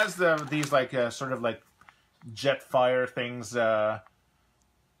cool. He has these like sort of like jet fire things, you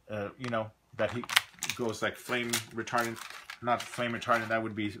know, that he goes like flame retardant, not flame retardant, that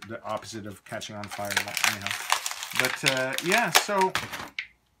would be the opposite of catching on fire, anyhow. But yeah, so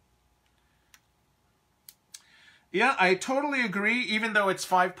yeah, I totally agree. Even though it's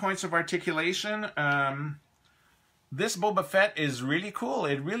 5 points of articulation, this Boba Fett is really cool.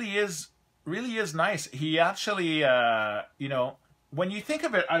 It really is nice. He actually, you know, when you think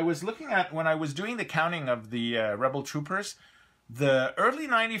of it, I was looking at, when I was doing the counting of the Rebel Troopers, the early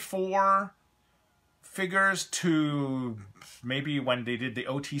 94 figures to maybe when they did the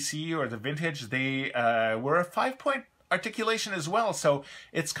OTC or the vintage, they were a 5-point articulation as well. So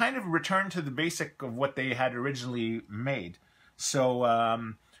it's kind of returned to the basic of what they had originally made.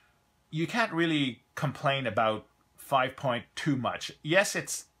 So you can't really complain about 5-point too much. Yes,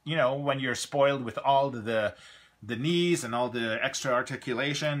 it's, you know, when you're spoiled with all the knees and all the extra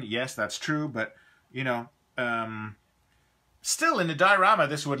articulation, yes, that's true. But, you know, still in the diorama,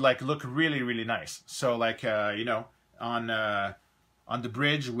 this would like look really, really nice. So like, you know, on the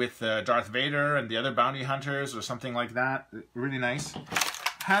bridge with Darth Vader and the other bounty hunters or something like that, really nice.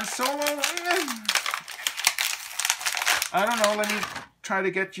 Han Solo, I don't know, let me try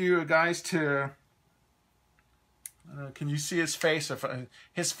to get you guys to, can you see his face?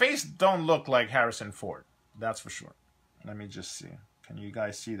 His face don't look like Harrison Ford, that's for sure. Let me just see. Can you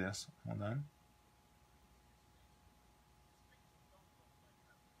guys see this? Hold on.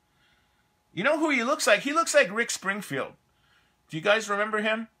 You know who he looks like? He looks like Rick Springfield. Do you guys remember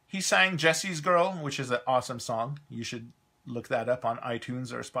him? He sang Jesse's Girl, which is an awesome song. You should look that up on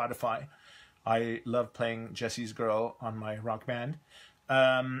iTunes or Spotify. I love playing Jesse's Girl on my rock band.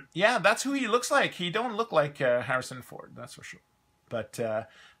 Yeah, that's who he looks like. He don't look like Harrison Ford, that's for sure. But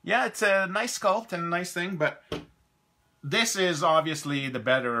yeah, it's a nice sculpt and a nice thing. But this is obviously the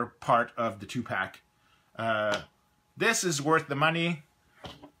better part of the 2-pack. This is worth the money.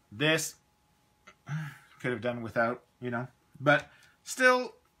 This could have done without, you know. But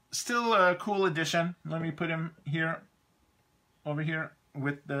still a cool addition. Let me put him here, over here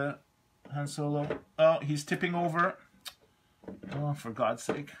with the Han Solo. Oh, he's tipping over. Oh, for God's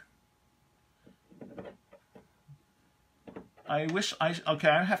sake. I wish okay,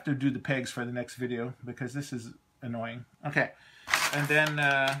 I have to do the pegs for the next video because this is annoying. Okay, and then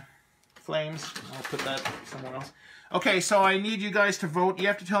flames. I'll put that somewhere else. Okay, so I need you guys to vote. You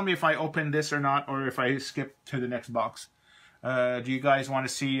have to tell me if I open this or not, or if I skip to the next box. Do you guys want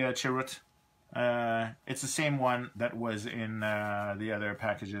to see Qi'Ra? It's the same one that was in the other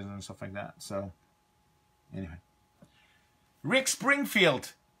packages and stuff like that. So, anyway. Rick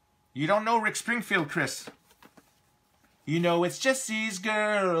Springfield. You don't know Rick Springfield, Chris. You know it's Jesse's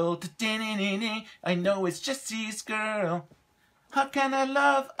girl. I know it's Jesse's girl. How can I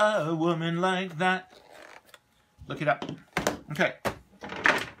love a woman like that? Look it up. Okay.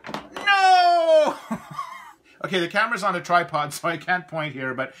 No! Okay, the camera's on a tripod, so I can't point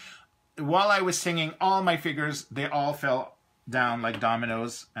here, but while I was singing, all my figures, they all fell down like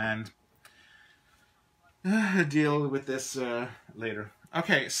dominoes, and deal with this later.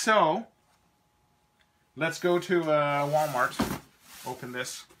 Okay, so let's go to Walmart. Open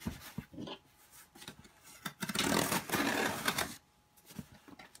this.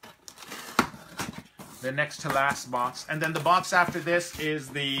 the next to last box. And then the box after this is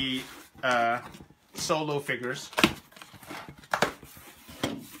the Solo figures.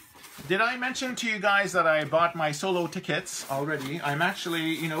 Did I mention to you guys that I bought my Solo tickets already? I'm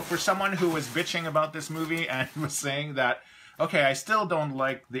actually, you know, for someone who was bitching about this movie and was saying that, okay, I still don't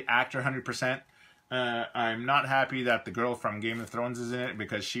like the actor 100%. I'm not happy that the girl from Game of Thrones is in it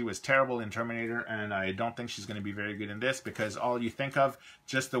because she was terrible in Terminator, and I don't think she's going to be very good in this because all you think of,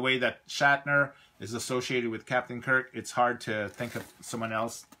 just the way that Shatner is associated with Captain Kirk, it's hard to think of someone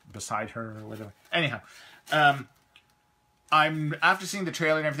else beside her or whatever. Anyhow, after seeing the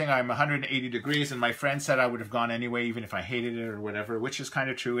trailer and everything, I'm 180 degrees, and my friend said I would have gone anyway, even if I hated it or whatever, which is kind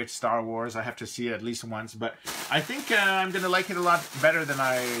of true. It's Star Wars. I have to see it at least once, but I think I'm going to like it a lot better than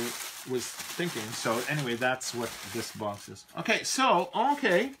I was thinking. So anyway, that's what this box is. Okay, so,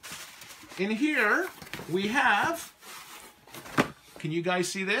 okay. In here, we have... Can you guys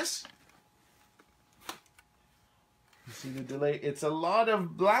see this? You see the delay? It's a lot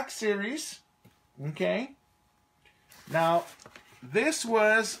of Black Series. Okay. Now, this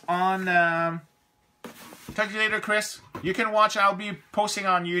was on... talk to you later, Chris. You can watch. I'll be posting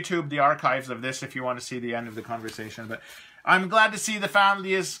on YouTube the archives of this if you want to see the end of the conversation. But I'm glad to see the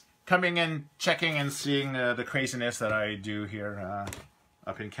family is coming and checking and seeing the craziness that I do here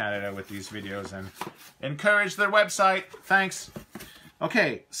up in Canada with these videos, and encourage their website. Thanks.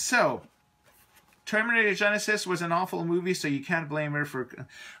 Okay, so Terminator Genesis was an awful movie, so you can't blame her for...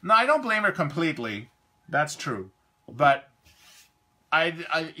 No, I don't blame her completely. That's true. But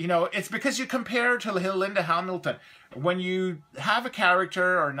I you know, it's because you compare her to Linda Hamilton. When you have a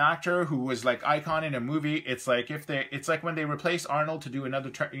character or an actor who was like icon in a movie, it's like it's like when they replace Arnold to do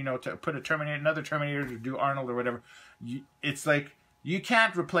another, you know, to put another Terminator to do Arnold or whatever. It's like you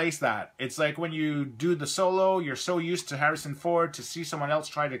can't replace that. It's like when you do the Solo, you're so used to Harrison Ford, to see someone else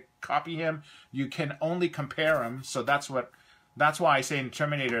try to copy him, you can only compare him. So that's why I say in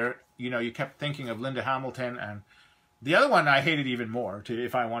Terminator, you know, you kept thinking of Linda Hamilton. And the other one I hated even more,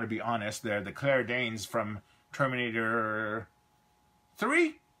 if I want to be honest. They're the Claire Danes from Terminator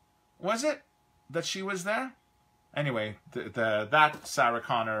 3, was it? That she was there? Anyway, that Sarah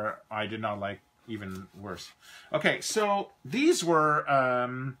Connor I did not like, even worse. Okay, so these were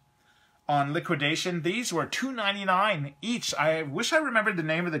on liquidation. These were $2.99 each. I wish I remembered the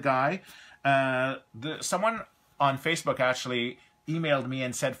name of the guy. Someone on Facebook actually emailed me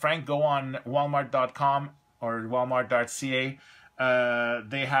and said, Frank, go on Walmart.com or Walmart.ca.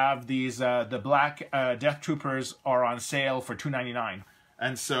 They have these, the black Death Troopers are on sale for $2.99.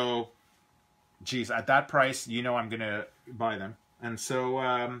 And so, geez, at that price, you know I'm going to buy them. And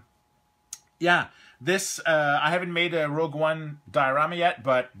so, yeah, this, I haven't made a Rogue One diorama yet,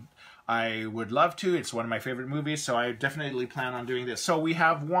 but I would love to. It's one of my favorite movies, so I definitely plan on doing this. So we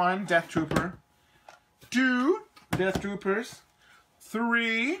have 1 Death Trooper, 2 Death Troopers,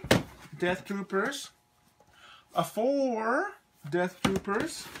 3 Death Troopers, 4 Death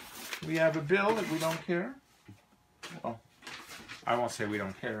Troopers. We have a bill that we don't care. Well, I won't say we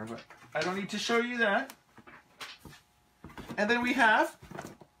don't care, but I don't need to show you that. And then we have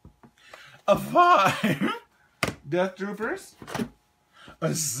a 5 Death Troopers,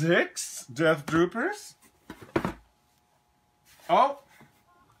 a 6 Death Troopers. Oh,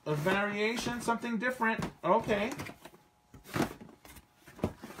 a variation, something different. Okay.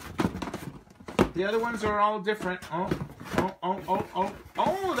 The other ones are all different. Oh,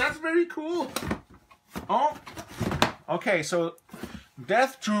 that's very cool. Oh, okay, so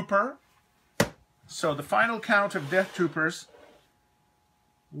Death Trooper. So the final count of Death Troopers.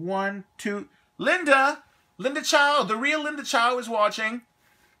 1, 2. Linda Chow, the real Linda Chow is watching.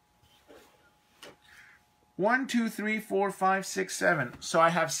 1, 2, 3, 4, 5, 6, 7. So I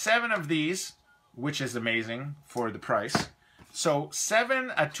have 7 of these, which is amazing for the price. So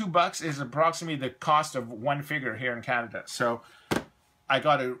 7 at $2 is approximately the cost of 1 figure here in Canada. So I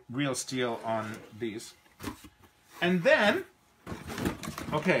got a real steal on these. And then,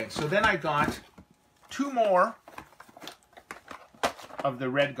 okay, so then I got 2 more of the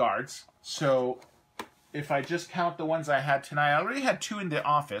Red Guards. So if I just count the ones I had tonight, I already had 2 in the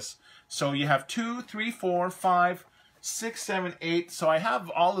office. So you have 2, 3, 4, 5, 6, 7, 8. So I have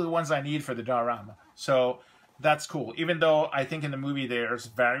all of the ones I need for the diorama. So that's cool. Even though I think in the movie there's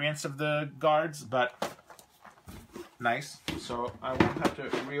variants of the guards, but nice. So I won't have to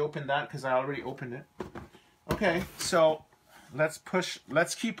reopen that because I already opened it. Okay, so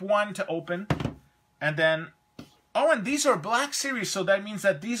let's keep 1 to open. And then, oh, and these are Black Series, so that means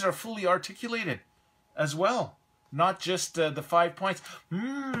that these are fully articulated as well. Not just the 5 points.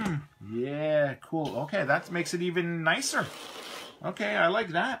 Yeah, cool. Okay, that makes it even nicer. Okay, I like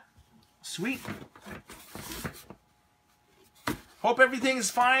that. Sweet. Hope everything's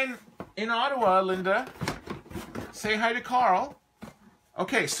fine in Ottawa, Linda. Say hi to Carl.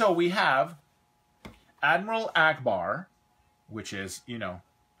 Okay, so we have Admiral Ackbar, which is, you know,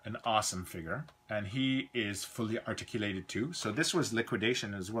 an awesome figure. And he is fully articulated too. So this was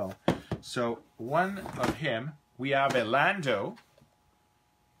liquidation as well. So one of him, we have a Lando.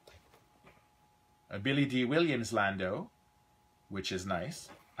 A Billy D. Williams Lando, which is nice.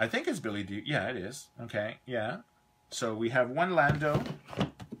 I think it's Billy D. Yeah, it is. Okay, yeah. So we have one Lando.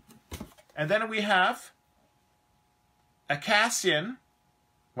 And then we have a Casian.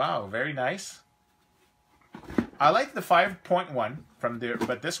 Wow, very nice. I like the 5.1 from there,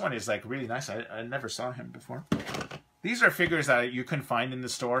 but this one is like really nice. I never saw him before. These are figures that you can find in the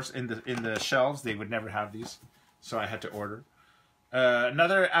stores, in the shelves. They would never have these, so I had to order.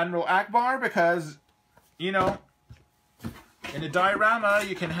 Another Admiral Ackbar, because, you know, in a diorama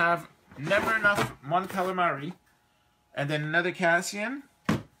you can have never enough Mon Calamari. And then another Casian.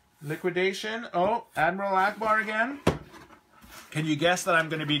 Liquidation. Oh, Admiral Ackbar again. Can you guess that I'm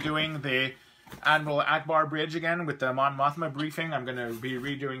going to be doing the Admiral Ackbar bridge again with the Mon Mothma briefing? I'm going to be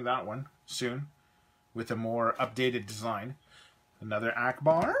redoing that one soon with a more updated design. Another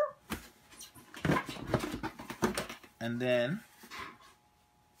Ackbar. And then...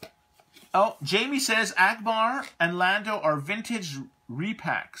 oh, Jamie says Ackbar and Lando are vintage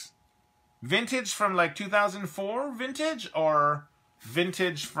repacks. Vintage from like 2004 vintage, or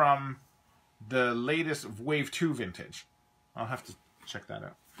vintage from the latest Wave 2 vintage? I'll have to check that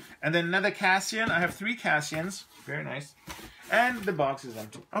out. And then another Casian. I have 3 Casians. Very nice. And the box is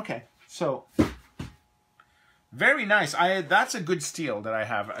empty. Okay, so very nice. That's a good steal that I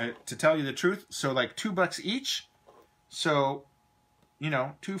have, to tell you the truth. So like $2 each. So, you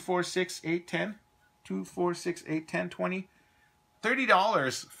know, 2, 4, 6, 8, 10. 2, 4, 6, 8, 10, 20.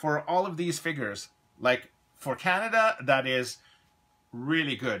 $30 for all of these figures. Like, for Canada, that is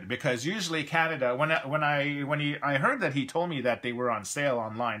really good, because usually Canada, when I heard that he told me that they were on sale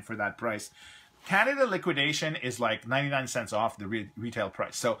online for that price, Canada liquidation is like 99 cents off the retail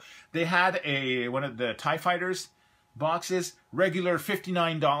price. So they had one of the TIE Fighters boxes, regular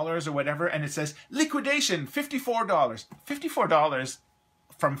 $59 or whatever, and it says liquidation $54. $54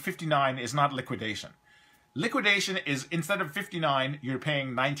 from $59 is not liquidation. Liquidation is, instead of $59, you're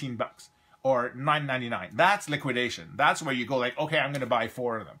paying $19 or $9.99. That's liquidation. That's where you go like, okay, I'm going to buy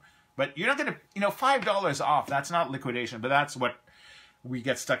 4 of them. But you're not going to, you know, $5 off. That's not liquidation, but that's what we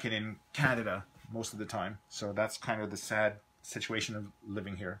get stuck in Canada most of the time. So that's kind of the sad situation of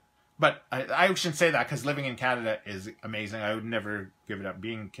living here. But I shouldn't say that, because living in Canada is amazing. I would never give it up.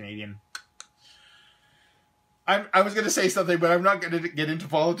 Being Canadian... I was going to say something, but I'm not going to get into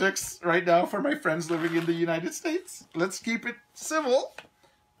politics right now for my friends living in the United States. Let's keep it civil.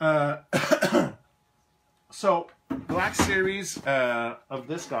 So, Black Series of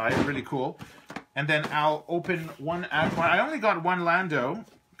this guy, really cool. And then I'll open one Ackbar. I only got one Lando,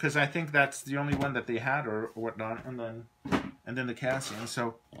 because I think that's the only one that they had or whatnot. And then the Casian.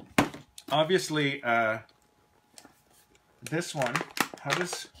 So, obviously, this one,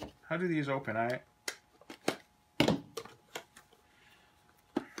 how do these open?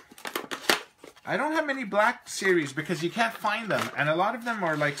 I don't have many Black Series because you can't find them, and a lot of them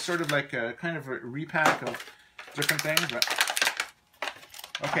are like sort of like a kind of a repack of different things. But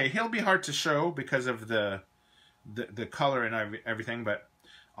okay, he'll be hard to show because of the color and everything. But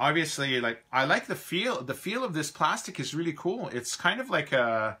obviously, like, I like the feel. The feel of this plastic is really cool. It's kind of like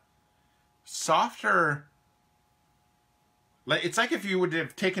a softer. Like, it's like if you would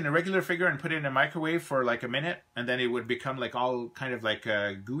have taken a regular figure and put it in a microwave for like a minute, and then it would become like all kind of like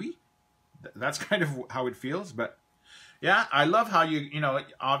gooey. That's kind of how it feels. But yeah, I love how you know,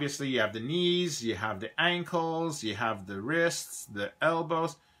 obviously you have the knees, you have the ankles, you have the wrists, the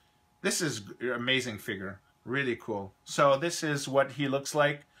elbows. This is an amazing figure. Really cool. So this is what he looks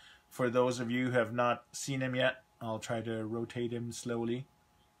like. For those of you who have not seen him yet, I'll try to rotate him slowly.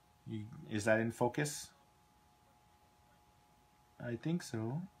 Is that in focus? I think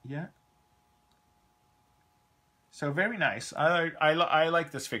so. Yeah. So very nice. I like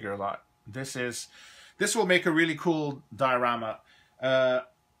this figure a lot. This will make a really cool diorama. I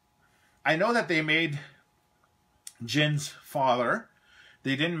know that they made Jin's father.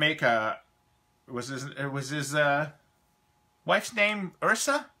 They didn't make was his wife's name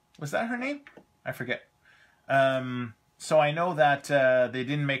Ursa? Was that her name? I forget. So I know that they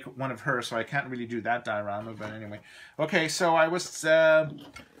didn't make one of her, so I can't really do that diorama. But anyway, okay. So I was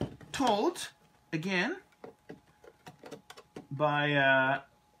told again by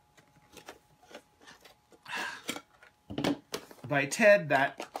Ted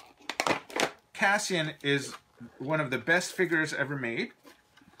that Cassian is one of the best figures ever made.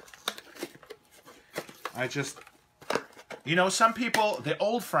 I just, you know, some people, the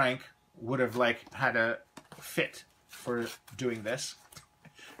old Frank would have like had a fit for doing this,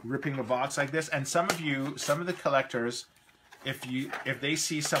 ripping the box like this. And some of the collectors, if they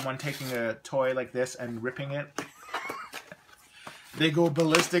see someone taking a toy like this and ripping it, they go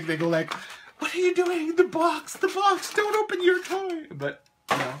ballistic. They go like, "What are you doing? The box! Don't open your toy!" But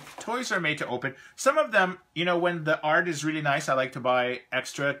you know, toys are made to open. Some of them, you know, when the art is really nice, I like to buy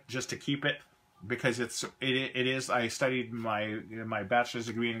extra just to keep it, because it is. I studied my bachelor's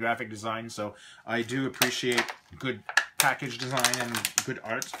degree in graphic design, so I do appreciate good package design and good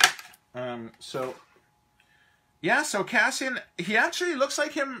art. So yeah, so Cassian, he actually looks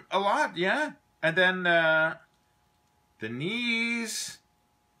like him a lot, yeah. And then the knees,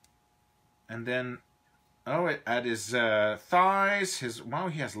 and then at his thighs, wow,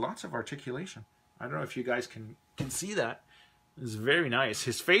 he has lots of articulation. I don't know if you guys can see that. It's very nice.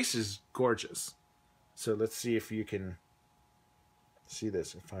 His face is gorgeous. So let's see if you can see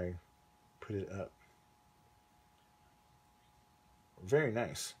this if I put it up. Very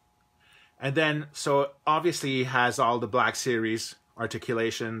nice. And then, so obviously he has all the Black Series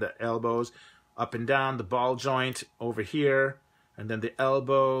articulation, the elbows up and down, the ball joint over here, and then the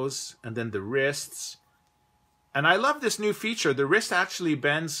elbows, and then the wrists. And I love this new feature. The wrist actually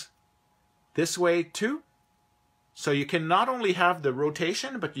bends this way too. So you can not only have the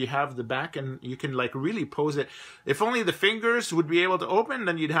rotation, but you have the back, and you can like really pose it. If only the fingers would be able to open,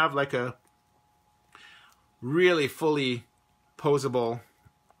 then you'd have like a really fully posable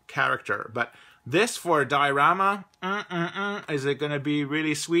character. But this for a diorama, is it going to be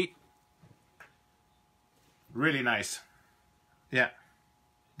really sweet? Really nice. Yeah.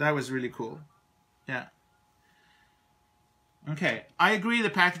 That was really cool. Yeah. Okay. I agree the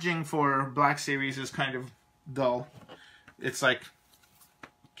packaging for Black Series is kind of dull. It's like,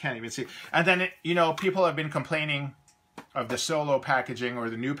 can't even see. And then, you know, people have been complaining of the Solo packaging or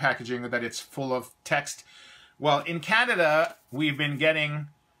the new packaging, that it's full of text. Well, in Canada, we've been getting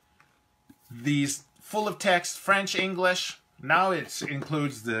these full of text, French, English. Now it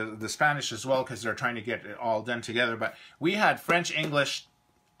includes the Spanish as well, because they're trying to get it all done together. But we had French, English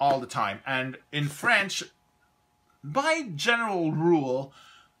all the time. And in French, by general rule,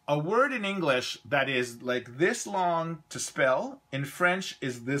 a word in English that is like this long to spell, in French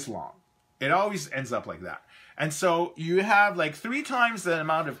is this long. It always ends up like that. And so you have like 3 times the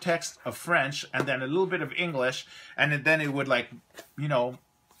amount of text of French and then a little bit of English, and then it would, like, you know,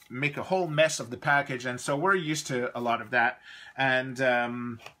 make a whole mess of the package. And so we're used to a lot of that. And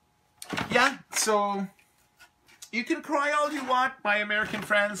yeah, so you can cry all you want, my American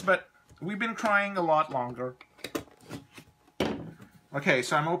friends, but we've been crying a lot longer. Okay,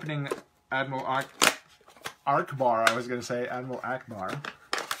 so I'm opening Admiral Ackbar. I was going to say Admiral Ackbar.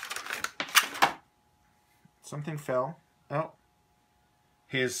 Something fell. Oh.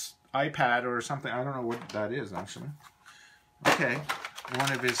 His iPad or something. I don't know what that is, actually. Okay.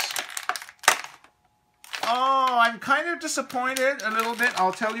 One of his... Oh, I'm kind of disappointed a little bit.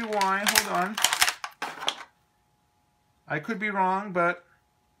 I'll tell you why. Hold on. I could be wrong, but...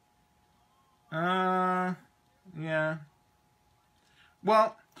 yeah.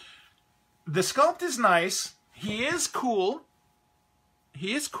 Well, the sculpt is nice. He is cool.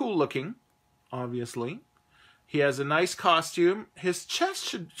 He is cool looking, obviously. He has a nice costume. His chest,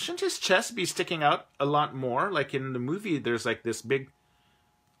 shouldn't his chest be sticking out a lot more? Like in the movie, there's like this big...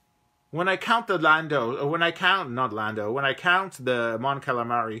 When I count the Lando, when I count the Mon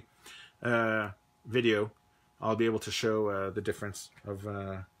Calamari video, I'll be able to show the difference of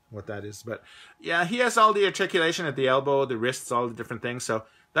what that is. But yeah, he has all the articulation at the elbow, the wrists, all the different things. So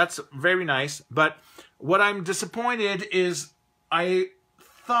that's very nice. But what I'm disappointed is I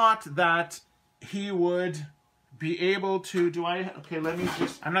thought that he would be able to... Okay, let me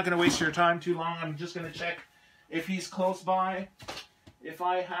just... I'm not going to waste your time too long. I'm just going to check if he's close by. If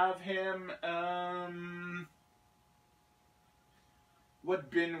I have him... what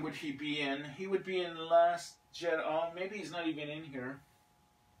bin would he be in? He would be in Last Jedi. Oh, maybe he's not even in here.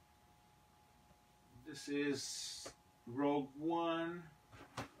 This is Rogue One.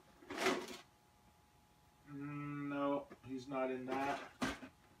 No, he's not in that.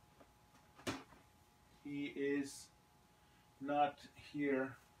 He is not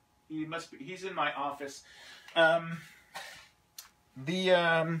here. He must be. He's in my office.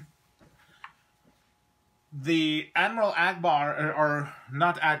 The Admiral Ackbar, or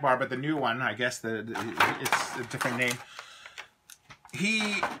not Ackbar, but the new one, I guess it's a different name.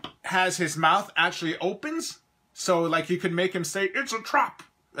 He has his mouth actually opens, so like you could make him say, "It's a trap,"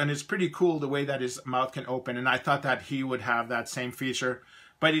 And it's pretty cool the way that his mouth can open. And I thought that he would have that same feature,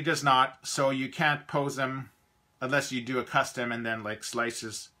 but he does not. So you can't pose him unless you do a custom and then like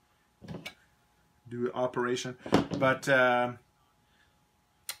slices, do an operation. But, oh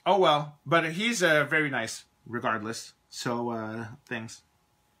well. But he's very nice regardless. So, things.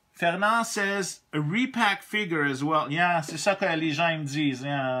 Fernand says, a repack figure as well. Yeah, c'est ça que les gens me disent.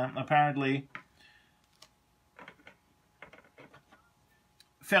 Yeah, apparently.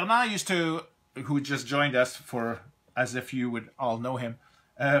 Fernand used to, who just joined us for, as if you would all know him.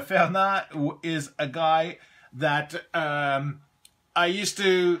 Fernand is a guy that I used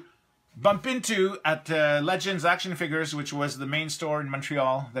to bump into at Legends Action Figures, which was the main store in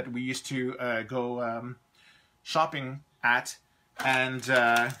Montreal that we used to go shopping at. And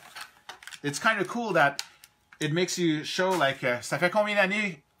it's kind of cool that it makes you show like, ça fait combien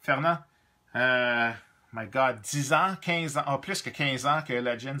d'années, Fernand? My God, 10 ans, 15 ans, oh, plus que 15 ans que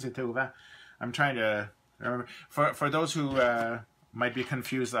Legends était ouvert. I'm trying to remember. For those who might be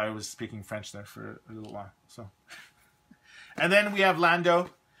confused, I was speaking French there for a little while. So, and then we have Lando.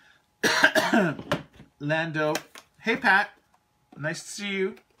 Lando. Hey, Pat. Nice to see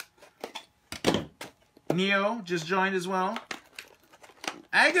you. Neo just joined as well.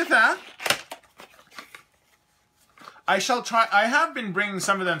 Agatha. I shall try. I have been bringing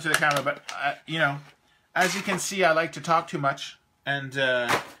some of them to the camera, but, you know, as you can see, I like to talk too much, and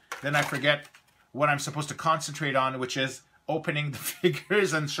then I forget what I'm supposed to concentrate on, which is opening the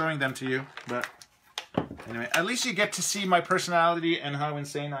figures and showing them to you. But anyway, at least you get to see my personality and how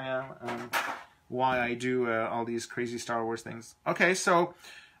insane I am, and why I do all these crazy Star Wars things. Okay, so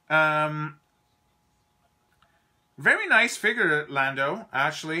very nice figure, Lando,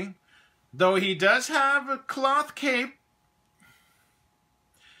 actually. Though he does have a cloth cape.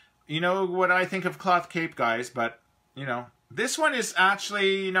 You know what I think of cloth cape, guys, but, you know, this one is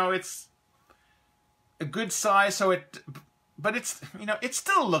actually, you know, it's a good size, so but it's, you know, it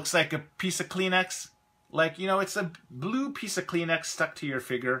still looks like a piece of Kleenex. Like, you know, it's a blue piece of Kleenex stuck to your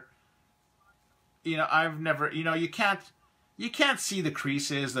figure. You know, I've never, you know, you can't see the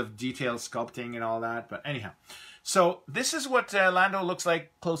creases of detailed sculpting and all that, but anyhow. So this is what Lando looks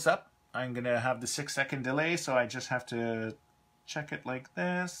like close up. I'm going to have the 6-second delay, so I just have to check it like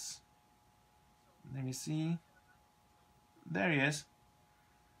this. Let me see. There he is.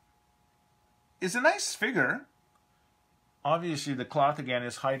 It's a nice figure. Obviously, the cloth again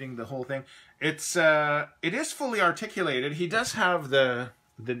is hiding the whole thing. It is fully articulated. He does have the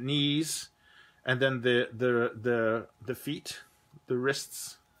knees, and then the feet, the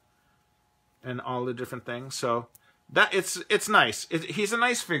wrists, and all the different things. So that it's nice. He's a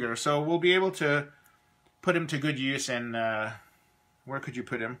nice figure. So we'll be able to put him to good use. And where could you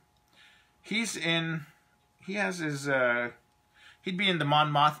put him? He has his, he'd be in the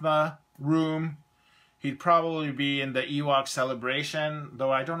Mon Mothma room. He'd probably be in the Ewok celebration,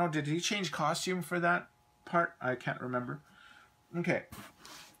 though I don't know, did he change costume for that part? I can't remember. Okay.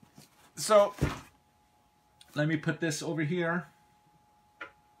 So, let me put this over here.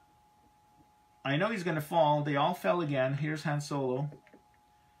 I know he's going to fall. They all fell again. Here's Han Solo,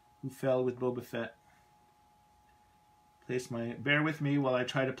 who fell with Boba Fett. Bear with me while I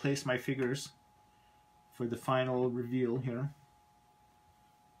try to place my figures for the final reveal here.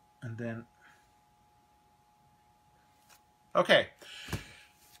 And then, okay.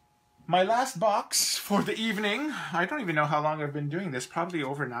 My last box for the evening. I don't even know how long I've been doing this. Probably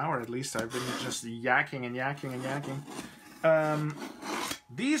over an hour at least. I've been just yakking and yakking and yakking.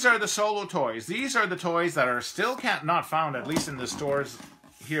 These are the Solo toys. These are the toys that are still not found, at least in the stores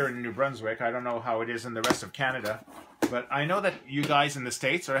here in New Brunswick. I don't know how it is in the rest of Canada. But I know that you guys in the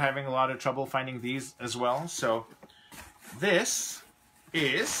States are having a lot of trouble finding these as well. So this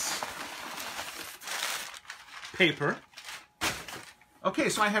is paper. Okay,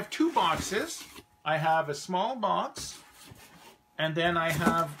 so I have two boxes. I have a small box, and then I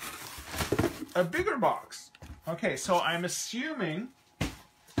have a bigger box. Okay, so I'm assuming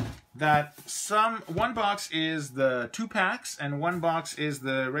that one box is the 2 packs and one box is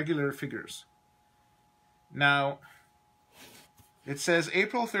the regular figures. Now, it says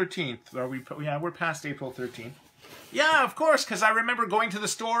April 13th. Yeah, we're past April 13th. Yeah, of course, because I remember going to the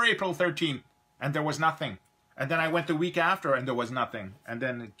store April 13th and there was nothing. And then I went the week after and there was nothing. And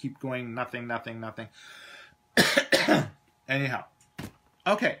then keep going, nothing, nothing, nothing. Anyhow.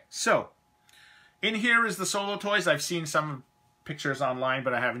 Okay, so in here is the Solo toys. I've seen some pictures online,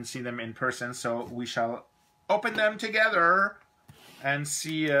 but I haven't seen them in person. So we shall open them together and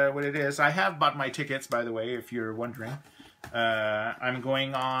see what it is. I have bought my tickets, by the way, if you're wondering. I'm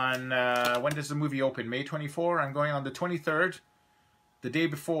going on, when does the movie open? May 24? I'm going on the 23rd the day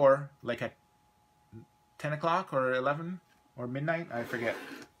before, like at 10 o'clock or 11 or midnight. I forget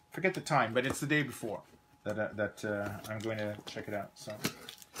the time, but it's the day before that I'm going to check it out. So,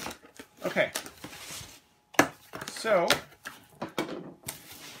 okay. So,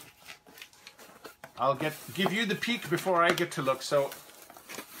 I'll give you the peek before I get to look. So,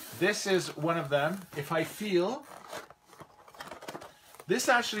 this is one of them. If I feel, this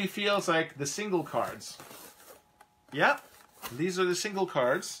actually feels like the single cards. Yep, these are the single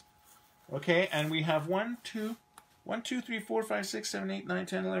cards. Okay, and we have 1, 2, 3, 4, 5, 6, 7, 8, 9,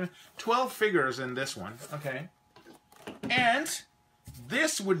 10, 11, 12 figures in this one. Okay, and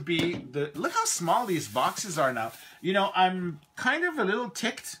this would be the, look how small these boxes are now. You know, I'm kind of a little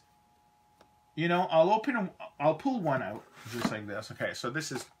ticked. You know, I'll pull one out just like this. Okay, so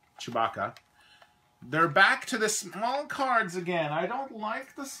this is Chewbacca. They're back to the small cards again. I don't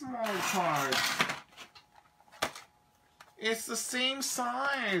like the small cards. It's the same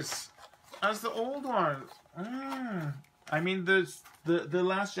size as the old ones. I mean, the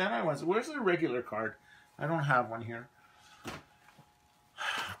Last Jedi ones. Where's the regular card? I don't have one here.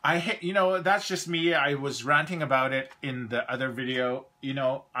 You know, that's just me. I was ranting about it in the other video. You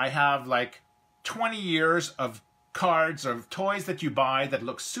know, I have like 20 years of cards of toys that you buy that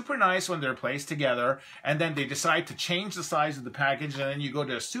look super nice when they're placed together, and then they decide to change the size of the package, and then you go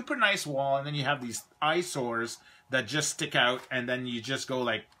to a super nice wall, and then you have these eyesores that just stick out, and then you just go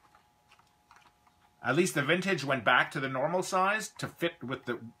like, at least the vintage went back to the normal size to fit with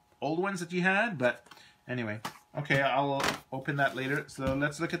the old ones that you had. But anyway, okay, I'll open that later. So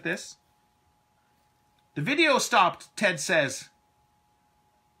let's look at this. The video stopped, Ted says.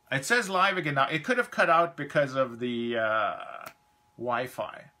 It says live again now. It could have cut out because of the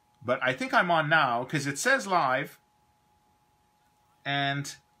Wi-Fi. But I think I'm on now because it says live.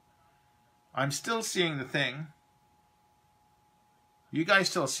 And I'm still seeing the thing. You guys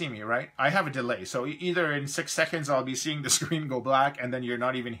still see me, right? I have a delay. So either in 6 seconds I'll be seeing the screen go black and then you're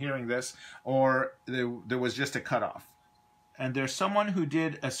not even hearing this. Or there was just a cutoff. And there's someone who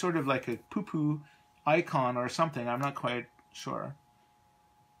did a sort of like a poo-poo icon or something. I'm not quite sure.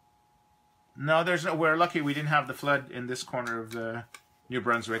 No, we're lucky we didn't have the flood in this corner of the New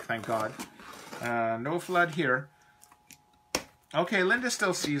Brunswick, thank God. No flood here. Okay, Linda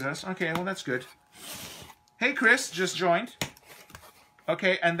still sees us. Okay, well, that's good. Hey, Chris, just joined.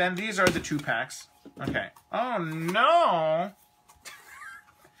 Okay, and then these are the 2-packs. Okay. Oh, no!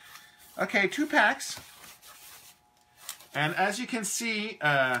 Okay, 2-packs. And as you can see,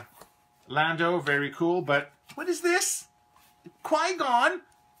 Lando, very cool, but what is this? Qui-Gon?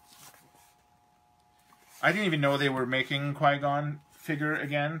 I didn't even know they were making Qui-Gon figure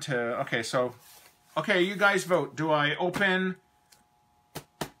again to... Okay, so... Okay, you guys vote. Do I open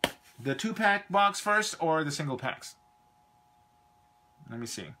the 2-pack box first or the single packs? Let me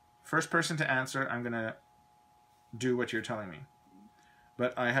see. First person to answer, I'm going to do what you're telling me.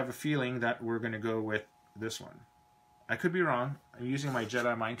 But I have a feeling that we're going to go with this one. I could be wrong. I'm using my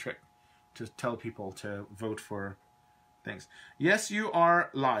Jedi mind trick to tell people to vote for... things. Yes, you are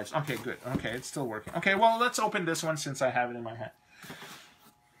live. Okay, good. Okay, it's still working. Okay, well, let's open this one since I have it in my hand.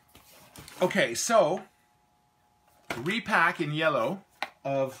 Okay, so repack in yellow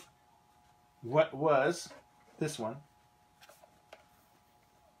of what was this one.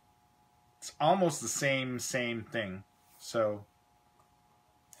 It's almost the same thing. So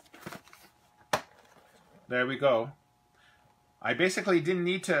there we go. I basically didn't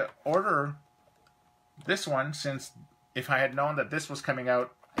need to order this one since if I had known that this was coming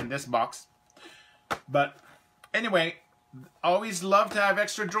out in this box. But anyway, always love to have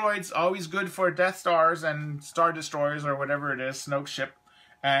extra droids. Always good for Death Stars and Star Destroyers or whatever it is, Snoke ship.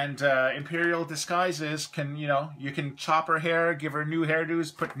 And Imperial Disguises can, you know, you can chop her hair, give her new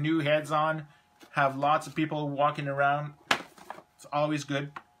hairdos, put new heads on, have lots of people walking around. It's always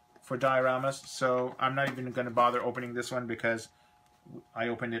good for dioramas. So I'm not even going to bother opening this one because I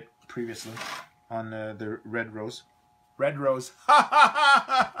opened it previously on the Red Rose. Red Rose.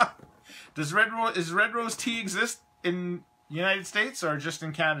 Does Red Rose tea exist in the United States or just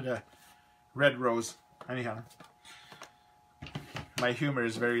in Canada? Red Rose. Anyhow. My humor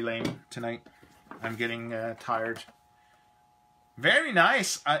is very lame tonight. I'm getting tired. Very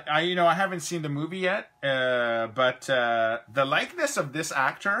nice. I haven't seen the movie yet, but the likeness of this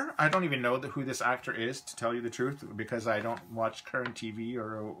actor, I don't even know who this actor is, to tell you the truth, because I don't watch current TV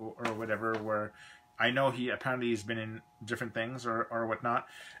or whatever, where I know apparently he's been in different things or whatnot.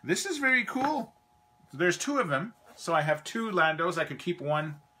 This is very cool. There's 2 of them, so I have 2 Landos. I could keep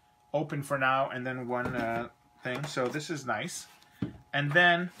one open for now and then one thing, so this is nice. And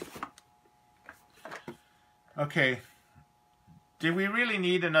then, okay, Do we really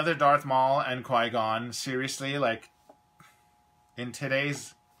need another Darth Maul and Qui-Gon? Seriously, like, in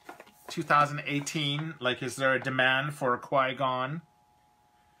today's 2018, like, is there a demand for Qui-Gon?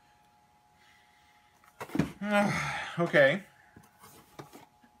 Okay.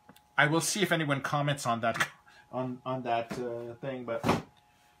 I will see if anyone comments on that on that thing, but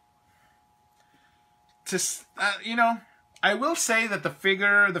just you know, I will say that the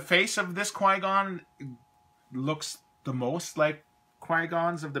face of this Qui-Gon looks the most like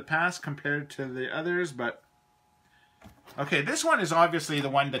Qui-Gons of the past compared to the others, but okay, this one is obviously the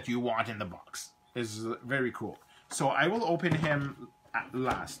one that you want in the box. Is very cool. So I will open him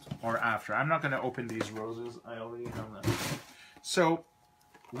last or after. I'm not going to open these roses. I already have them. So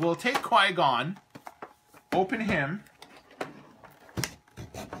we'll take Qui-Gon, open him,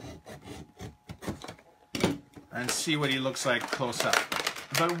 and see what he looks like close up.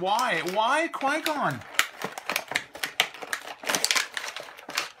 But why? Why Qui-Gon?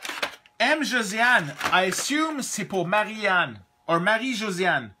 M. Josiane, I assume c'est pour Marie-Anne, or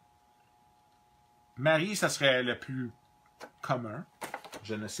Marie-Josiane. Marie, ça serait le plus commun.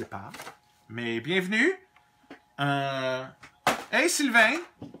 Je ne sais pas. Mais bienvenue. Hey Sylvain.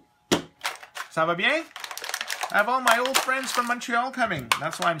 Ça va bien? I have all my old friends from Montreal coming.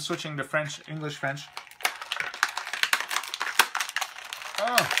 That's why I'm switching to French, English, French.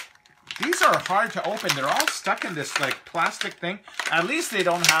 Oh, these are hard to open. They're all stuck in this like plastic thing. At least they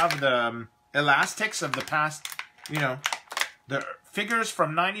don't have the elastics of the past, you know, the figures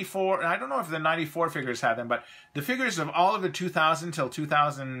from 94. I don't know if the 94 figures had them, but the figures of all of the 2000 till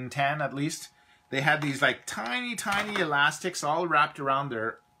 2010 at least, they had these like tiny, tiny elastics all wrapped around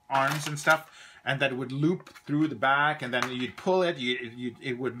their arms and stuff, and that would loop through the back, and then you'd pull it,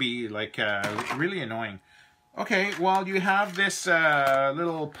 it would be like really annoying. Okay, well, you have this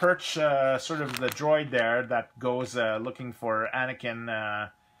little perch, sort of the droid there that goes looking for Anakin,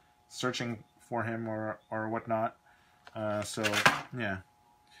 searching for him or whatnot. So, yeah.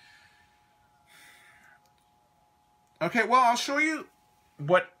 Okay, well, I'll show you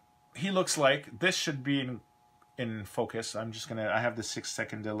what he looks like. This should be in focus. I'm just gonna, I have the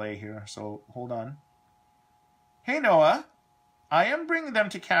 6-second delay here, so hold on. Hey, Noah. I am bringing them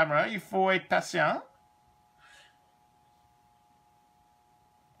to camera. Il faut être patient.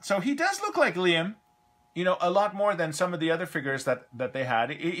 So he does look like Liam, you know, a lot more than some of the other figures that they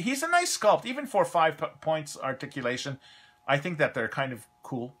had. He's a nice sculpt, even for 5 points articulation. I think that they're kind of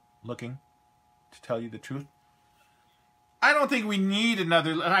cool looking, to tell you the truth. I don't think we need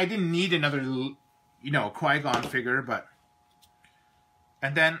another, I didn't need another, you know, Qui-Gon figure, but...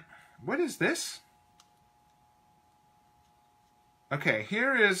 And then, what is this? Okay,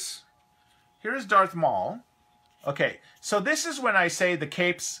 here is Darth Maul. Okay, so this is when I say the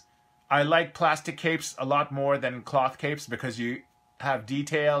capes, I like plastic capes a lot more than cloth capes because you have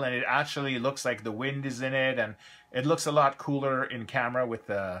detail and it actually looks like the wind is in it, and it looks a lot cooler in camera with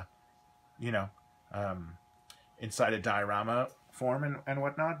the, you know, inside a diorama form and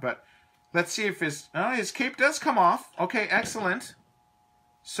whatnot. But let's see if his cape does come off. Okay, excellent.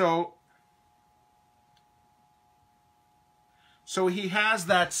 So he has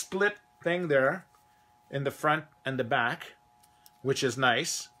that split thing there in the front and the back, which is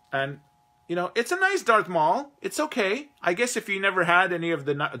nice. And, you know, it's a nice Darth Maul. It's okay. I guess if you never had any of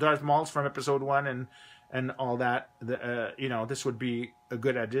the Darth Mauls from Episode 1 and all that, you know, this would be a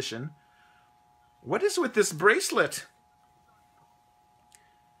good addition. What is with this bracelet?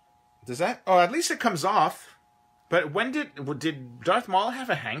 Does that... Oh, at least it comes off. But when did Darth Maul have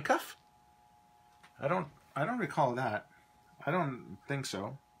a handcuff? I don't recall that. I don't think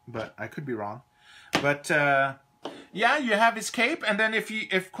so, but I could be wrong. But yeah, you have his cape, and then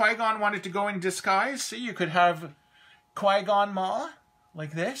if Qui-Gon wanted to go in disguise, see, you could have Qui-Gon Maul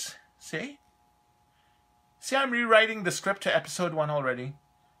like this. See, I'm rewriting the script to Episode 1 already.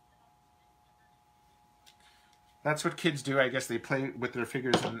 That's what kids do, I guess. They play with their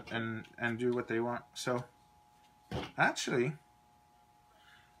figures and do what they want. So, actually,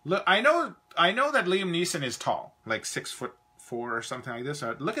 look, I know that Liam Neeson is tall, like 6'4" or something like this.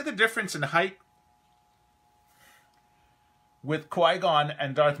 Look at the difference in height with Qui-Gon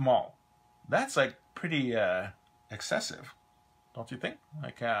and Darth Maul. That's like pretty excessive, don't you think?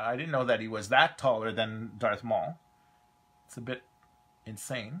 Like, I didn't know that he was that taller than Darth Maul. It's a bit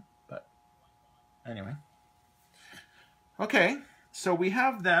insane, but anyway. Okay, so we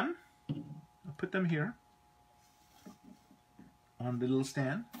have them. I'll put them here on the little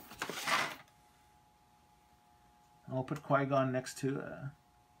stand. I'll put Qui-Gon next to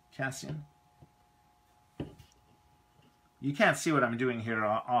Casian. You can't see what I'm doing here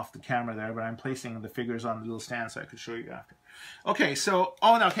off the camera there, but I'm placing the figures on the little stand so I could show you after. Okay, so,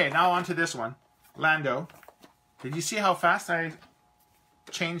 okay, now on to this one. Lando. Did you see how fast I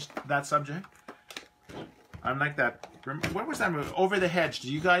changed that subject? I'm like that. What was that movie? Over the Hedge.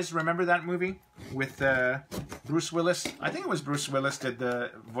 Do you guys remember that movie? With Bruce Willis? I think it was Bruce Willis did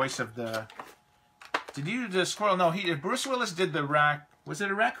the voice of the... Did you do the squirrel? No, Bruce Willis did the Was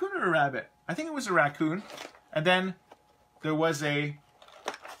it a raccoon or a rabbit? I think it was a raccoon. And then there was the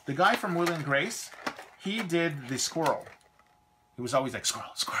guy from Will and Grace. He did the squirrel. He was always like,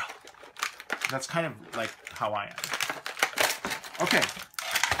 squirrel, squirrel. That's kind of like how I am. Okay.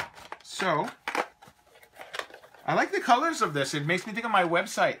 So, I like the colors of this. It makes me think of my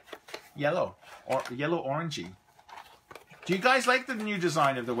website. Yellow. Or yellow orangey. Do you guys like the new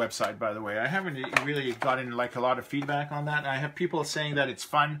design of the website, by the way? I haven't really gotten like a lot of feedback on that. I have people saying that it's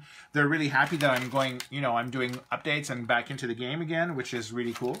fun. They're really happy that I'm going, you know, I'm doing updates and back into the game again, which is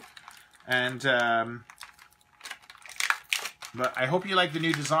really cool. And, but I hope you like the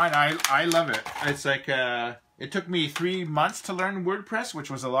new design. I love it. It's like, it took me 3 months to learn WordPress, which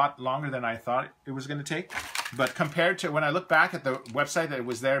was a lot longer than I thought it was going to take. But compared to when I look back at the website that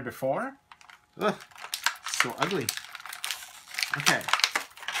was there before, ugh, so ugly. Okay.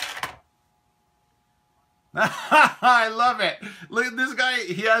 I love it. Look at this guy.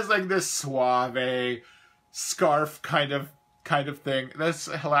 He has like this suave scarf kind of thing. That's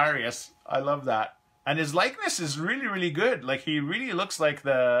hilarious. I love that. And his likeness is really, really good. Like he really looks like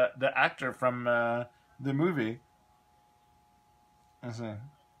the actor from the movie.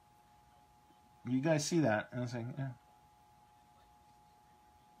 You guys see that? I was like, yeah.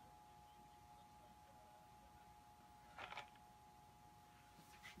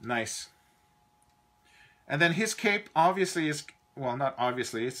 Nice. And then his cape obviously is, well, not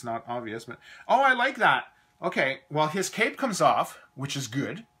obviously, it's not obvious, but, oh, I like that. Okay, well, his cape comes off, which is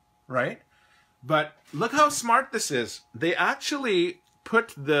good, right? But look how smart this is. They actually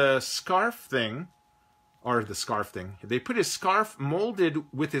put the scarf thing, they put his scarf molded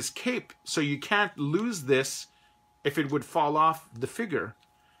with his cape, so you can't lose this if it would fall off the figure.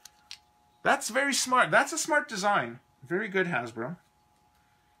 That's very smart. That's a smart design. Very good, Hasbro.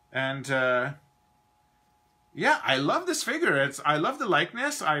 And, yeah, I love this figure. I love the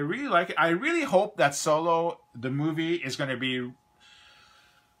likeness. I really like it. I really hope that Solo, the movie, is going to be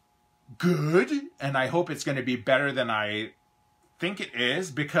good. And I hope it's going to be better than I think it is,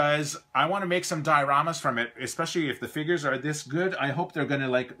 because I want to make some dioramas from it, especially if the figures are this good. I hope they're going to,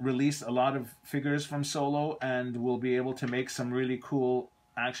 like, release a lot of figures from Solo, and we'll be able to make some really cool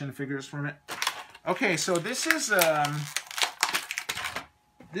action figures from it. Okay, so this is...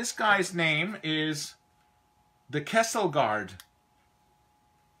 this guy's name is the Kessel Guard.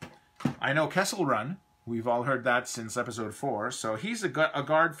 I know Kessel Run. We've all heard that since episode 4. So he's a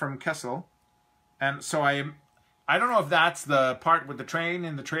guard from Kessel. And so I don't know if that's the part with the train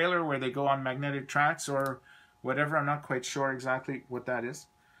in the trailer where they go on magnetic tracks or whatever. I'm not quite sure exactly what that is.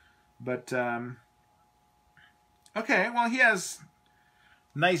 But, okay, well, he has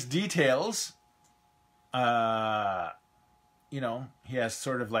nice details. You know, he has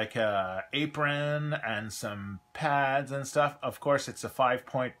sort of like a apron and some pads and stuff. Of course, it's a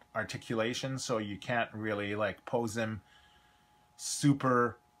 5-point articulation, so you can't really like pose him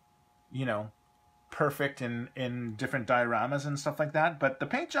super, you know, perfect in different dioramas and stuff like that. But the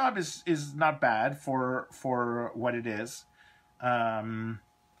paint job is not bad for what it is.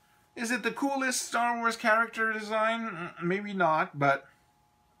 Is it the coolest Star Wars character design? Maybe not, but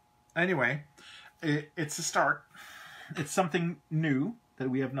anyway, it's a start. It's something new that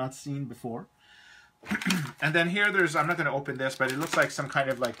we have not seen before. And then here there's, I'm not going to open this, but it looks like some kind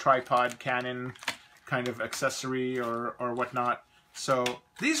of like tripod cannon kind of accessory or whatnot. So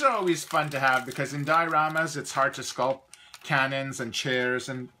these are always fun to have because in dioramas it's hard to sculpt cannons and chairs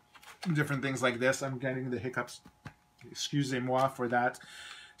and different things like this. I'm getting the hiccups. Excusez-moi for that.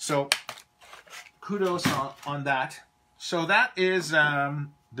 So kudos on that. So that is the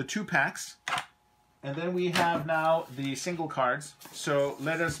 2 packs. And then we have now the single cards. So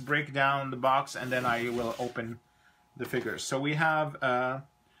let us break down the box and then I will open the figures. So we have a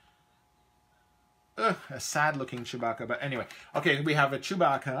sad looking Chewbacca, but anyway. Okay, we have a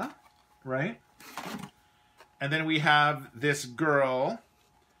Chewbacca, right? And then we have this girl,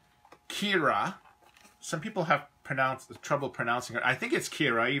 Qi'Ra. Some people have trouble pronouncing her. I think it's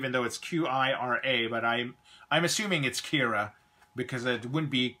Qi'Ra, even though it's Q-I-R-A, but I'm assuming it's Qi'Ra because it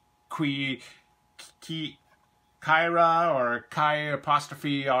wouldn't be Qi'Ra or Chi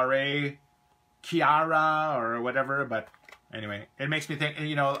apostrophe R-A, Qi'Ra or whatever, but Anyway, it makes me think,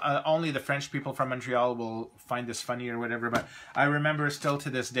 you know, only the French people from Montreal will find this funny or whatever, but I remember still to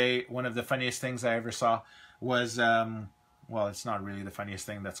this day, one of the funniest things I ever saw was, well, it's not really the funniest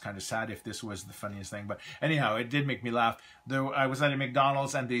thing. That's kind of sad if this was the funniest thing, but anyhow, it did make me laugh. I was at a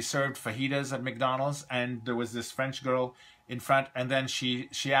McDonald's and they served fajitas at McDonald's, and there was this French girl in front, and then she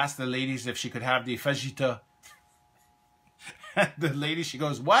asked the ladies if she could have the fajita. And the lady, she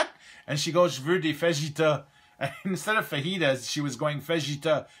goes, what? And she goes, je veux des fajitas. And instead of fajitas, she was going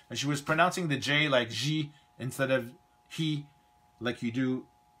fajita, and she was pronouncing the J like J instead of he, like you do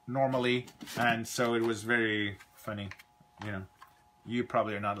normally. And so it was very funny. You know, you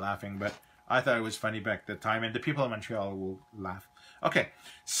probably are not laughing, but I thought it was funny back at the time, and the people in Montreal will laugh. Okay,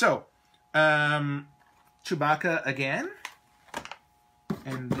 so Chewbacca again,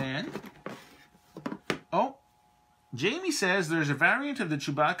 and then oh. Jamie says there's a variant of the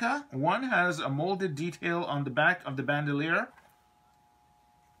Chewbacca. One has a molded detail on the back of the bandolier.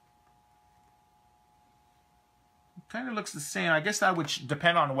 Kind of looks the same. I guess that would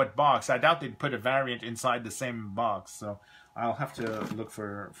depend on what box. I doubt they'd put a variant inside the same box. So I'll have to look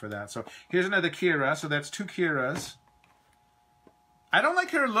for that. So here's another Qi'Ra. So that's 2 Qi'Ras. I don't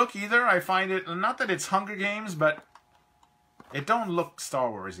like her look either. I find it, not that it's Hunger Games, but it don't look Star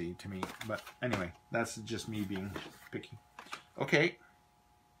Warsy to me. But anyway, that's just me being picky. Okay.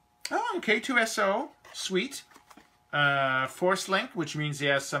 Oh, K2SO. Sweet. Force Link, which means he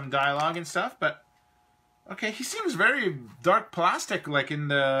has some dialogue and stuff. But, okay, he seems very dark plastic, like in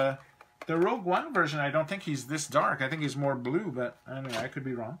the Rogue One version. I don't think he's this dark. I think he's more blue, but anyway, I could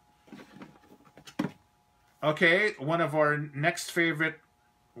be wrong. Okay, one of our next favorite...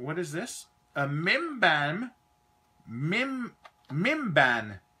 What is this? A Mimban...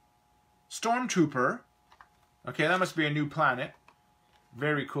 Mimban Stormtrooper. Okay, that must be a new planet.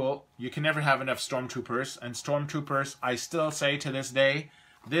 Very cool. You can never have enough Stormtroopers. And Stormtroopers, I still say to this day,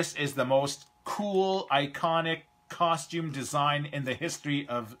 this is the most cool, iconic costume design in the history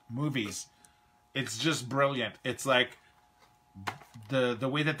of movies. It's just brilliant. It's like the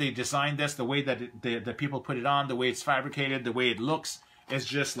way that they designed this, the way that the people put it on, the way it's fabricated, the way it looks, is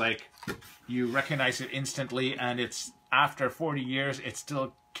just like you recognize it instantly, and it's after 40 years, it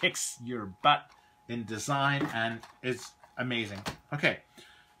still kicks your butt in design, and it's amazing. Okay,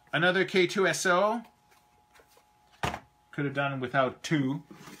 another K2SO. Could have done without 2.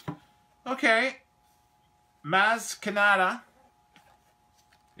 Okay, Maz Kinata.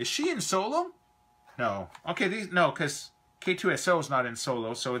 Is she in Solo? No. Okay, no, because K2SO is not in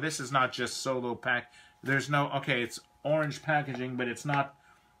Solo, so this is not just Solo pack. There's no, okay, it's orange packaging, but it's not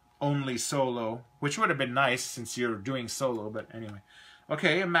only Solo, which would have been nice since you're doing Solo, but anyway.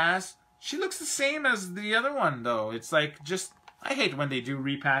 Okay, Maz. She looks the same as the other one, though. It's like just, I hate when they do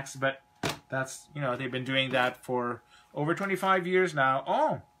repacks, but that's, you know, they've been doing that for over 25 years now.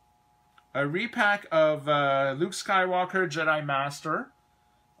 Oh, a repack of Luke Skywalker, Jedi Master.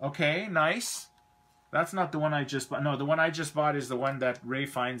 Okay, nice. That's not the one I just bought. No, the one I just bought is the one that Rey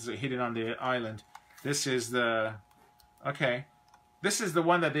finds hidden on the island. This is the, okay. This is the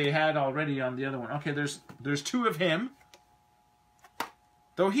one that they had already on the other one. Okay, there's 2 of him.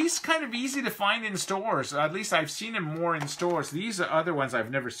 Though he's kind of easy to find in stores. At least I've seen him more in stores. These are other ones I've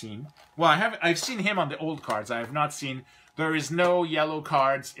never seen. Well, I've seen him on the old cards. I have not seen... There is no yellow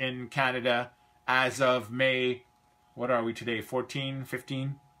cards in Canada as of May... What are we today? 14,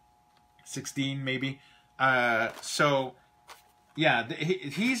 15, 16 maybe? So, yeah,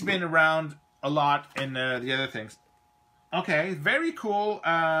 he's been around a lot in the other things. Okay, very cool.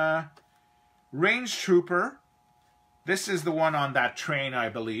 Range Trooper. This is the one on that train, I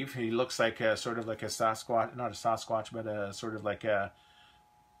believe. He looks like a sort of like a Sasquatch, not a Sasquatch, but a sort of like a,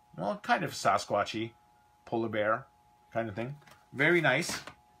 well, kind of Sasquatchy, polar bear kind of thing. Very nice.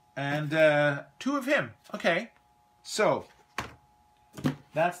 And 2 of him. Okay, so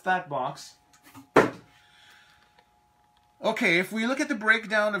that's that box. Okay, if we look at the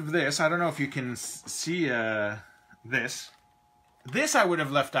breakdown of this, I don't know if you can see this. This I would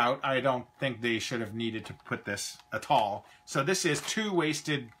have left out. I don't think they should have needed to put this at all. So this is 2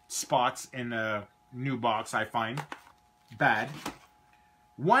 wasted spots in a new box, I find. Bad.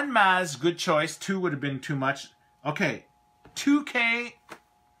 1 Maz, good choice. 2 would have been too much. Okay, 2K.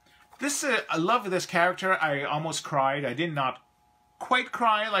 This, I love this character. I almost cried. I did not quite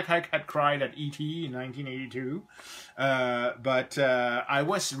cry like I had cried at E.T. in 1982. But I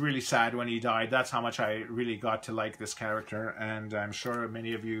was really sad when he died. That's how much I really got to like this character. And I'm sure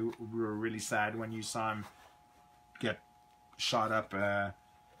many of you were really sad when you saw him get shot up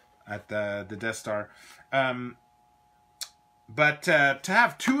at the Death Star. But to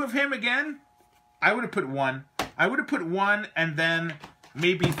have 2 of him again, I would have put 1. I would have put one and then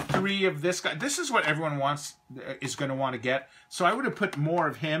maybe 3 of this guy. This is what everyone is going to want to get. So I would have put more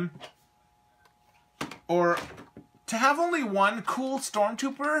of him. Or to have only one cool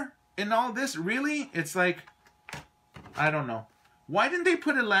Stormtrooper in all this, really? It's like, I don't know. Why didn't they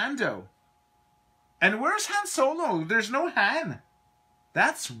put a Lando? And where's Han Solo? There's no Han.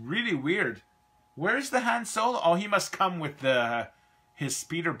 That's really weird. Where's the Han Solo? Oh, he must come with his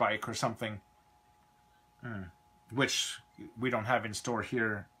speeder bike or something. Which we don't have in store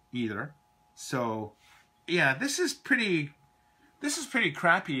here either. So, yeah, this is pretty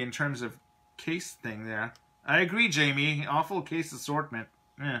crappy in terms of case thing there. I agree, Jamie. Awful case assortment.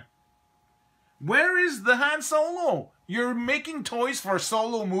 Yeah. Where is the Han Solo? You're making toys for a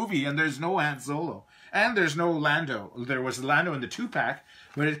Solo movie and there's no Han Solo. And there's no Lando. There was Lando in the 2-pack,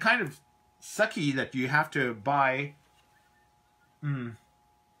 but it's kind of sucky that you have to buy. And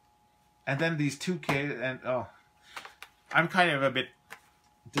then these 2K and oh, I'm kind of a bit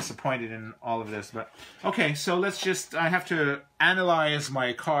disappointed in all of this, but okay, so let's just, I have to analyze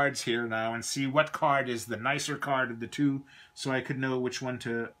my cards here now and see what card is the nicer card of the 2, so I could know which one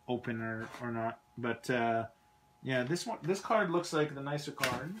to open or not. But yeah, this card looks like the nicer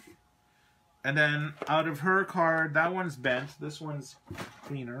card. And then out of her card, that one's bent, this one's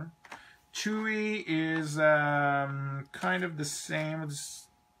cleaner. Chewie is kind of the same.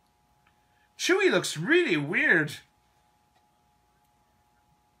 Chewie looks really weird.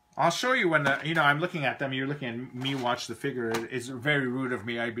 I'll show you when, I'm looking at them. You're looking at me watch the figure. It's very rude of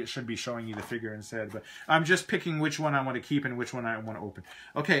me. Should be showing you the figure instead. But I'm just picking which one I want to keep and which one I want to open.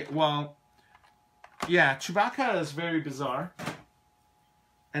 Okay, well, yeah, Chewbacca is very bizarre.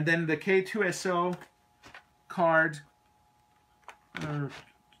 And then the K2SO card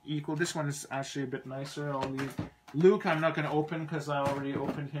equal. This one is actually a bit nicer. I'll leave. Luke, I'm not going to open because I already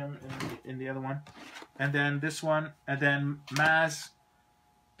opened him in the other one. And then this one. And then Maz.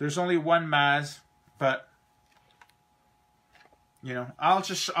 There's only one Maz, but I'll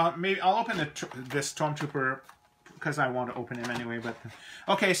open this Stormtrooper because I want to open him anyway. But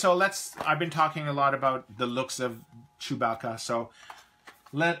okay, so I've been talking a lot about the looks of Chewbacca, so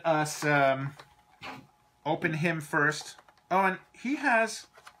let us open him first. Oh, and he has.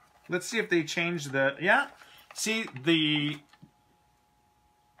 Let's see if they changed the. Yeah, see the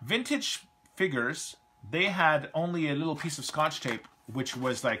vintage figures. They had only a little piece of Scotch tape, which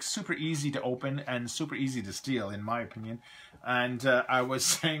was like super easy to open and super easy to steal, in my opinion. And I was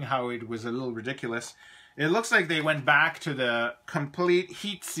saying how it was a little ridiculous. It looks like they went back to the complete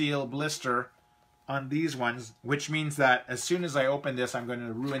heat seal blister on these ones, which means that as soon as I open this, I'm going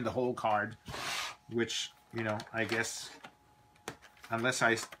to ruin the whole card. Which, I guess, unless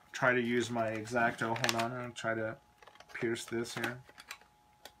I try to use my X-Acto. Hold on, I'll try to pierce this here.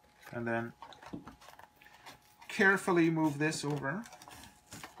 And then carefully move this over.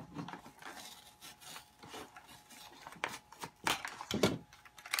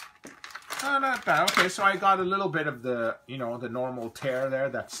 Oh, not bad. Okay, so I got a little bit of the, the normal tear there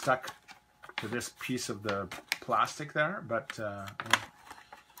that stuck to this piece of the plastic there. But,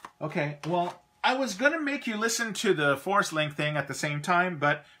 okay, well, I was going to make you listen to the Force Link thing at the same time,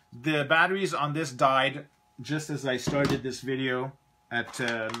 but the batteries on this died just as I started this video at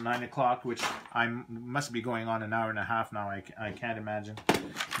 9 o'clock, which must be going on an hour and a half now. I can't imagine.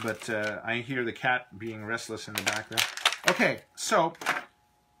 But I hear the cat being restless in the back there. Okay, so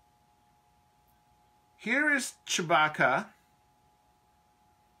here is Chewbacca.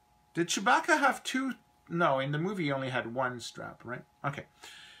 Did Chewbacca have 2? No, in the movie he only had 1 strap, right? Okay,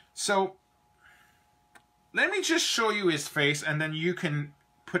 so let me just show you his face, and then you can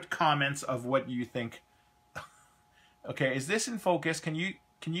put comments of what you think. Okay, is this in focus? Can you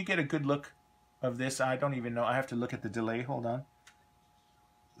get a good look of this? I don't even know. I have to look at the delay. Hold on.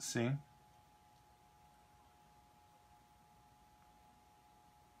 Let's see.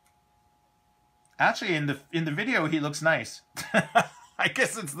 Actually, in the video, he looks nice. I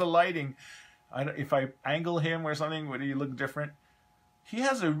guess it's the lighting. If I angle him or something, would he look different? He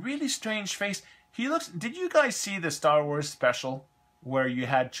has a really strange face. He looks. Did you guys see the Star Wars special where you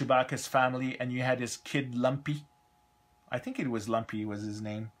had Chewbacca's family and you had his kid Lumpy? I think it was Lumpy was his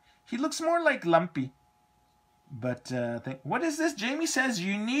name. He looks more like Lumpy. But what is this? Jamie says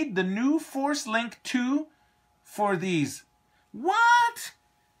you need the new Force Link 2 for these. What?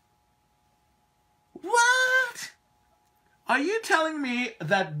 What? Are you telling me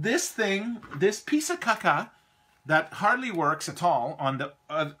that this thing, this piece of caca that hardly works at all on the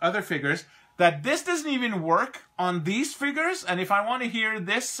other figures, that this doesn't even work on these figures? And if I want to hear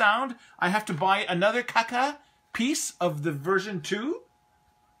this sound, I have to buy another caca piece of the version 2?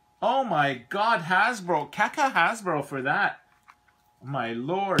 Oh my God, Hasbro. Caca Hasbro for that. My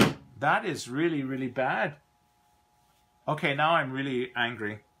Lord. That is really, really bad. Okay, now I'm really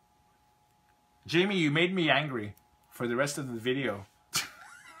angry. Jamie, you made me angry for the rest of the video.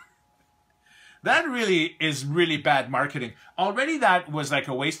 That really is really bad marketing. Already that was like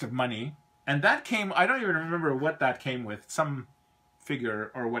a waste of money. And that came, I don't even remember what that came with. Some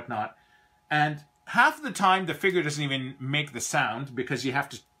figure or whatnot. And half the time the figure doesn't even make the sound because you have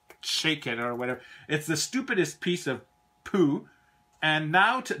to shake it or whatever. It's the stupidest piece of poo. And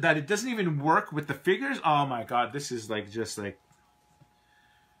now that it doesn't even work with the figures, oh my God, this is like just like...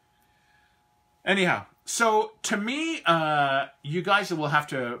 Anyhow, so to me, you guys will have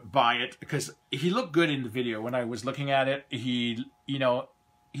to buy it because he looked good in the video. When I was looking at it, he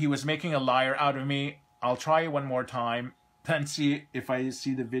was making a liar out of me. I'll try it one more time, then see if I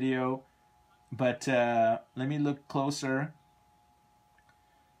see the video. But let me look closer.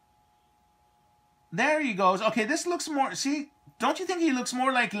 There he goes. Okay, this looks more... See, don't you think he looks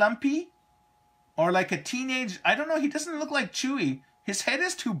more like Lumpy? Or like a teenage... I don't know, he doesn't look like Chewie. His head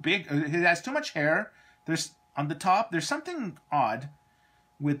is too big. He has too much hair. There's on the top, there's something odd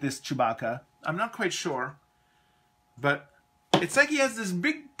with this Chewbacca. I'm not quite sure. But it's like he has this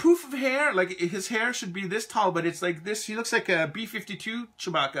big poof of hair. Like his hair should be this tall, but it's like this. He looks like a B-52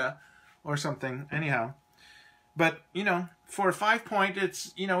 Chewbacca or something. Anyhow. But, you know, for a 5-point,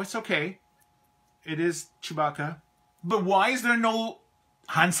 it's, you know, it's okay. It is Chewbacca. But why is there no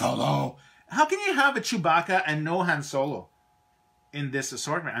Han Solo? How can you have a Chewbacca and no Han Solo in this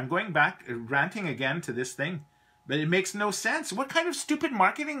assortment? I'm going back, ranting again to this thing. But it makes no sense. What kind of stupid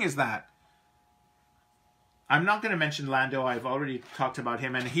marketing is that? I'm not going to mention Lando. I've already talked about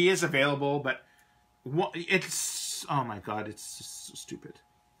him. And he is available. But it's... Oh my God. It's just so stupid.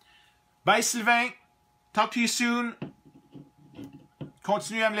 Bye Sylvain. Talk to you soon.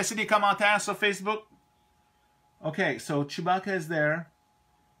 Continuez à me laisser des commentaires sur Facebook. Okay, so Chewbacca is there.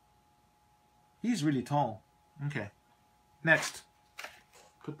 He's really tall. Okay. Next.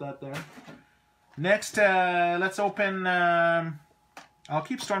 Put that there. Next, let's open... I'll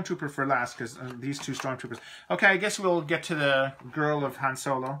keep Stormtrooper for last, because these two Stormtroopers... Okay, I guess we'll get to the girl of Han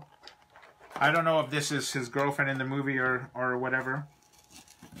Solo. I don't know if this is his girlfriend in the movie or whatever.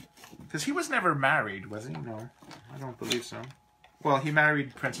 Because he was never married, was he? No, I don't believe so. Well, he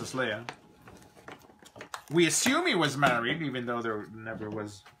married Princess Leia. We assume he was married, even though there never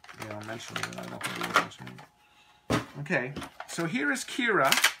was, you know, mentioning it. I don't think he was mentioning it. Okay, so here is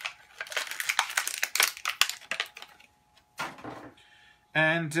Qi'Ra.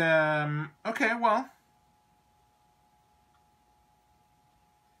 And, okay, well.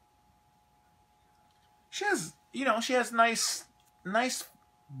 She has, you know, she has nice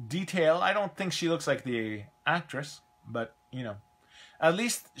detail. I don't think she looks like the actress, but, you know. At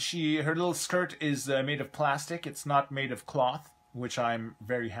least her little skirt is made of plastic. It's not made of cloth, which I'm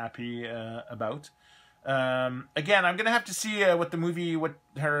very happy about. Again, I'm going to have to see what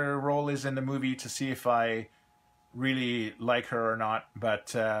her role is in the movie to see if I really like her or not.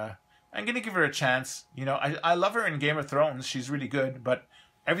 But I'm going to give her a chance. You know, I love her in Game of Thrones. She's really good. But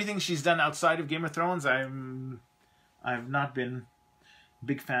everything she's done outside of Game of Thrones, I've not been a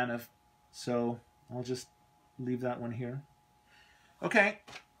big fan of. So I'll just leave that one here. Okay,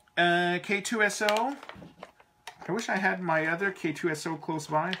 K2SO. I wish I had my other K2SO close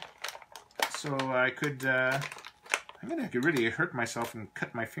by, so I could. I'm gonna really hurt myself and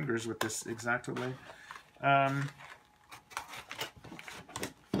cut my fingers with this X-Acto blade.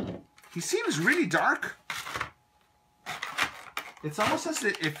 He seems really dark. It's almost as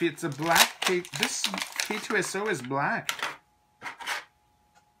if it's a black K. This K2SO is black,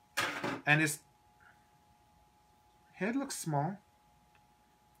 and his head looks small.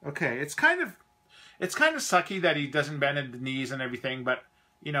 Okay, it's kind of sucky that he doesn't bend at the knees and everything, but,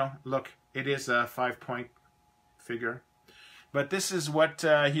 you know, look, it is a 5-point figure. But this is what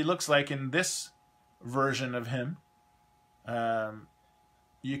he looks like in this version of him.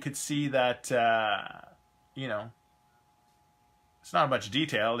 You could see that, you know, it's not much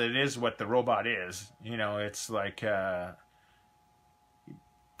detail. It is what the robot is. You know, it's like, it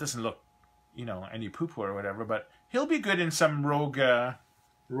doesn't look, you know, any poo-poo or whatever, but he'll be good in some Rogue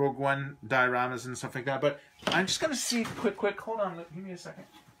One dioramas and stuff like that. But I'm just going to see quick. Hold on. Give me a second.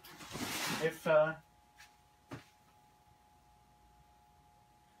 If...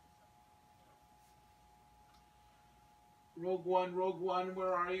 Rogue One,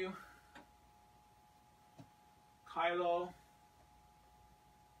 where are you? Kylo.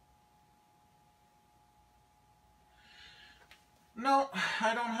 No,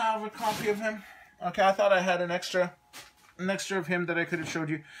 I don't have a copy of him. Okay, I thought I had an extra. an extra of him that I could have showed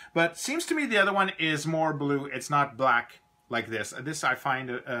you. But seems to me the other one is more blue. It's not black like this. This I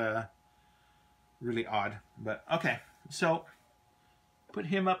find really odd. But okay, so put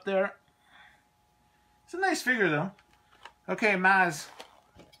him up there. It's a nice figure though. Okay, Maz.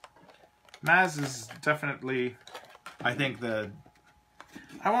 Maz is definitely, I think,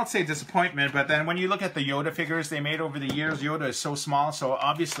 I won't say disappointment, but then when you look at the Yoda figures they made over the years, Yoda is so small, so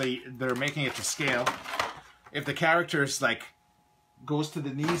obviously they're making it to scale. If the characters like goes to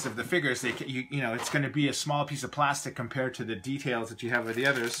the knees of the figures, you know, it's going to be a small piece of plastic compared to the details that you have with the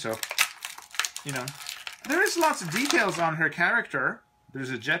others. So, you know, there is lots of details on her character.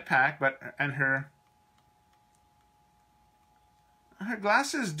 There's a jetpack, and her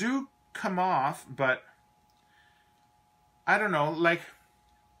glasses do come off, but I don't know, like,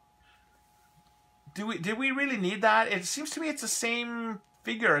 did we really need that? It seems to me it's the same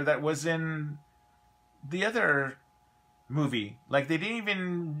figure that was in the other movie. Like, they didn't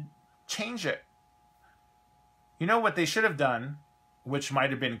even change it. You know what they should have done, which might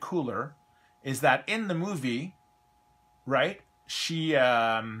have been cooler, is that in the movie, right, she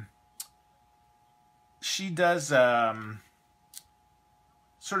does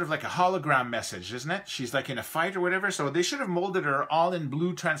sort of like a hologram message, isn't it? She's like in a fight or whatever. So they should have molded her all in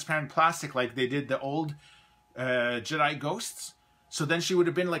blue transparent plastic like they did the old Jedi ghosts. So then she would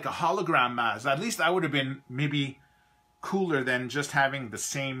have been like a hologram Maz. At least that would have been maybe cooler than just having the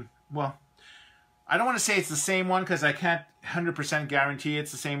same... Well, I don't want to say it's the same one because I can't 100% guarantee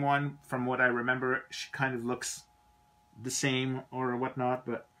it's the same one. From what I remember, she kind of looks the same or whatnot.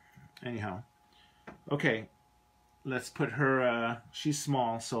 But anyhow. Okay. Let's put her, she's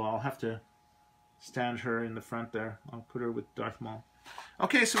small, so I'll have to stand her in the front there. I'll put her with Darth Maul.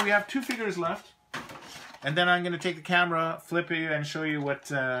 Okay, so we have 2 figures left. And then I'm going to take the camera, flip it, and show you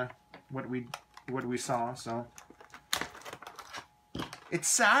what we saw. So it's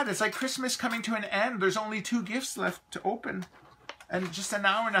sad. It's like Christmas coming to an end. There's only 2 gifts left to open. And just an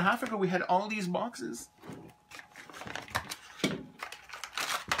hour and a half ago, we had all these boxes.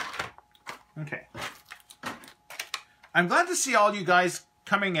 Okay. I'm glad to see all you guys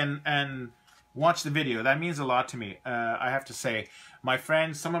coming and watch the video. That means a lot to me. I have to say,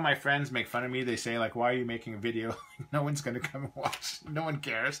 some of my friends make fun of me. They say, like, why are you making a video? No one's going to come and watch. No one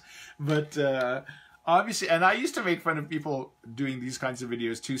cares. But obviously, and I used to make fun of people doing these kinds of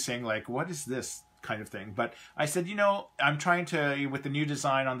videos too, saying, like, what is this kind of thing? But I said, you know, I'm trying to, with the new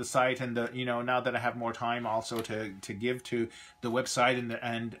design on the site and the, you know, now that I have more time also to give to the website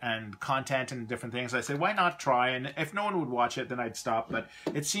and content and different things, I said, why not try? And if no one would watch it, then I'd stop. But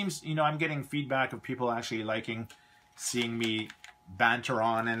it seems, you know, I'm getting feedback of people actually liking seeing me banter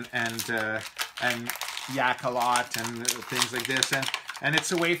on and yak a lot and things like this, and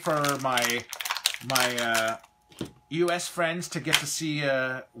it's a way for my US friends to get to see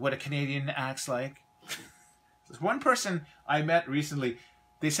what a Canadian acts like. There's one person I met recently,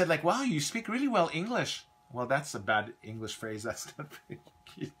 they said, like, wow, you speak really well English. Well, that's a bad English phrase. That's not very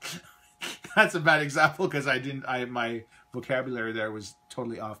cute. That's a bad example because my vocabulary there was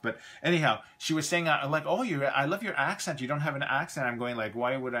totally off. But anyhow, she was saying, like, oh, I love your accent. You don't have an accent. I'm going, like,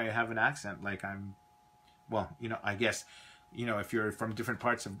 why would I have an accent? Like, well, you know, I guess, you know, if you're from different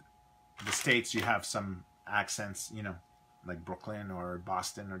parts of the States, you have some accents, you know, like Brooklyn or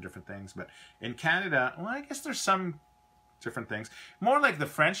Boston or different things. But in Canada, well, I guess there's some different things. More like the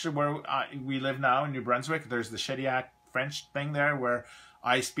French, where we live now in New Brunswick. There's the Shediac French thing there where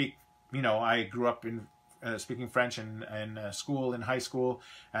I speak, you know, I grew up in speaking French in school, in high school,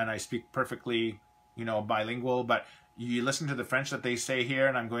 and I speak perfectly, you know, bilingual. But you listen to the French that they say here,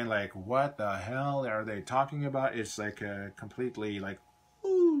 and I'm going like, what the hell are they talking about? It's like completely like,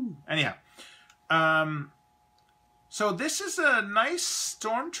 ooh. Anyhow. So this is a nice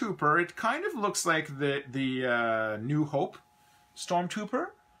Stormtrooper. It kind of looks like the New Hope Stormtrooper.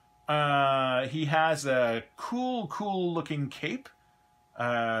 He has a cool looking cape.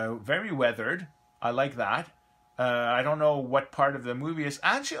 Very weathered. I like that. I don't know what part of the movie is.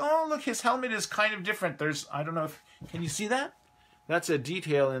 Actually, oh, look, his helmet is kind of different. I don't know if, can you see that? That's a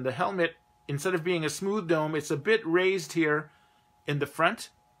detail in the helmet. Instead of being a smooth dome, it's a bit raised here in the front.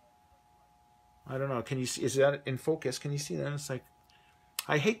 I don't know. Can you see? Is that in focus? Can you see that? It's like,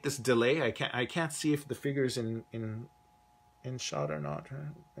 I hate this delay. I can't see if the figure's in shot or not.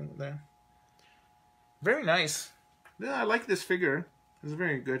 There. Very nice. Yeah, I like this figure. It's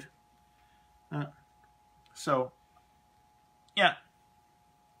very good. So, yeah.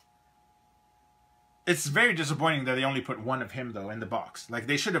 It's very disappointing that they only put one of him, though, in the box. Like,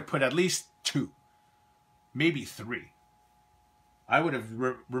 they should have put at least 2. Maybe 3. I would have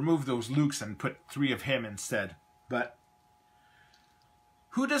removed those Lukes and put 3 of him instead. But,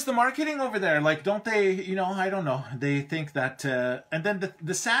 who does the marketing over there? Like, don't they, you know, I don't know. They think that, and then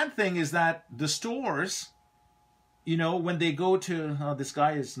the sad thing is that the stores, you know, when they go to, oh, this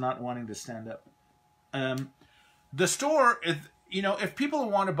guy is not wanting to stand up. The store, you know, if people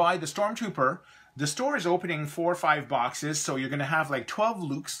want to buy the Stormtrooper, the store is opening 4 or 5 boxes, so you're going to have like 12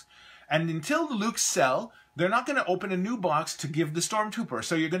 Lukes, and until the Lukes sell, they're not going to open a new box to give the Stormtrooper.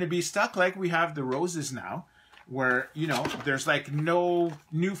 So you're going to be stuck like we have the Roses now, where, you know, there's like no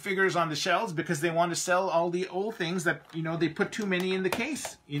new figures on the shelves because they want to sell all the old things that, you know, they put too many in the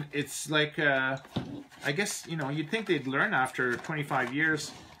case. It's like, I guess, you know, you'd think they'd learn after 25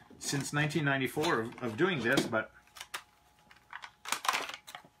 years since 1994 of doing this, but...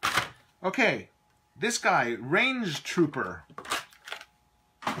 Okay, this guy, Range Trooper.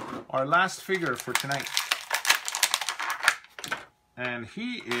 Our last figure for tonight. And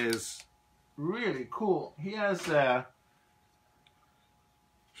he is really cool. He has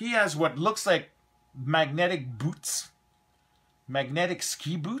what looks like magnetic boots. Magnetic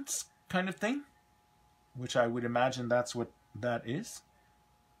ski boots kind of thing. Which I would imagine that's what that is.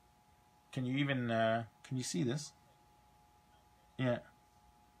 Can you even, can you see this? Yeah.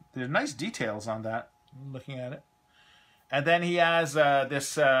 There's nice details on that, looking at it. And then he has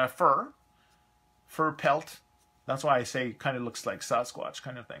this fur pelt. That's why I say kind of looks like Sasquatch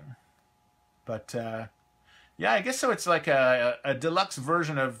kind of thing. But, yeah, I guess so. It's like a deluxe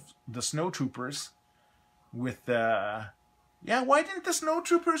version of the Snowtroopers with, yeah, why didn't the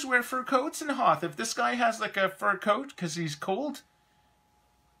Snowtroopers wear fur coats in Hoth? If this guy has like a fur coat because he's cold,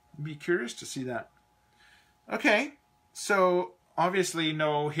 I'd be curious to see that. Okay, so... Obviously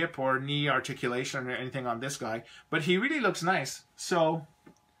no hip or knee articulation or anything on this guy, but he really looks nice. So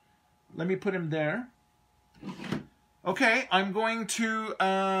let me put him there. Okay, I'm going to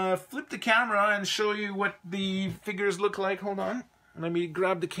flip the camera and show you what the figures look like. Hold on. Let me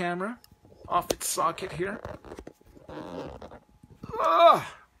grab the camera off its socket here.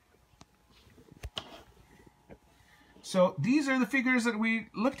 So these are the figures that we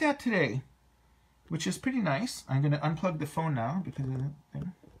looked at today, which is pretty nice. I'm going to unplug the phone now because of the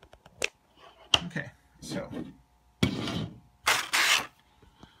thing. Okay,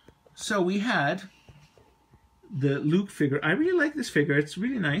 so we had the Luke figure. I really like this figure. It's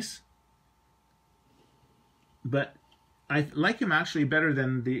really nice. But I like him actually better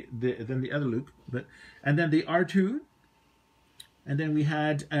than the other Luke. And then the R2. And then we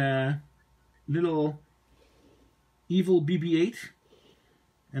had little evil BB-8.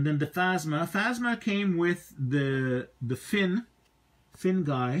 And then the Phasma. Phasma came with the Finn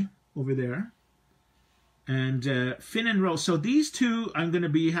guy over there. And Finn and Rose. So these two, I'm going to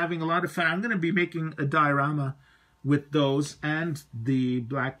be having a lot of fun. I'm going to be making a diorama with those and the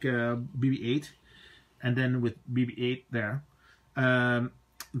black BB-8. And then with BB-8 there. I'm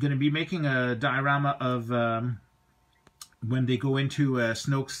going to be making a diorama of when they go into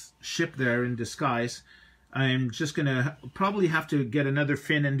Snoke's ship there in disguise. I'm just going to probably have to get another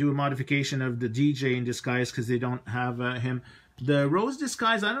Finn and do a modification of the DJ in disguise because they don't have him. The Rose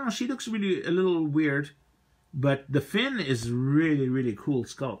disguise, I don't know, she looks really a little weird. But the Finn is really, really cool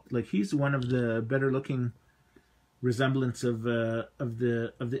sculpt. Like, he's one of the better looking resemblance of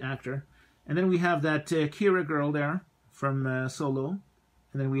the actor. And then we have that Qi'Ra girl there from Solo.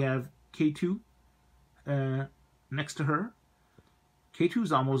 And then we have K2 next to her.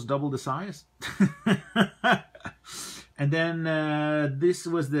 K2's almost double the size. And then this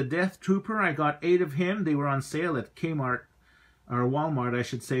was the Death Trooper. I got 8 of him. They were on sale at Kmart, or Walmart, I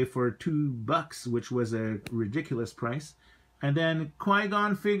should say, for $2, which was a ridiculous price. And then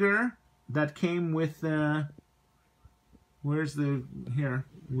Qui-Gon figure that came with, where's the, here,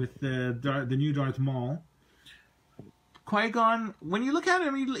 with the new Darth Maul. Qui-Gon, when you look at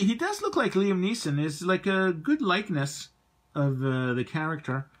him, he does look like Liam Neeson. It's like a good likeness of the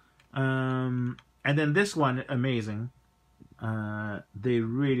character. And then this one, amazing. They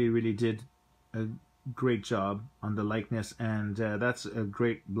really, really did a great job on the likeness, and that's a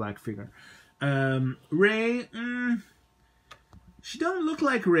great black figure. Rey, she don't look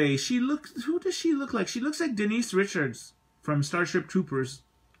like Rey. Who does she look like? She looks like Denise Richards from Starship Troopers.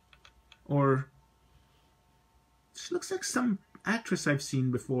 Or she looks like some actress I've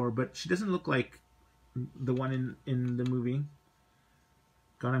seen before, but she doesn't look like the one in the movie.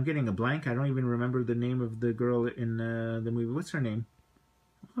 God, I'm getting a blank. I don't even remember the name of the girl in the movie. What's her name?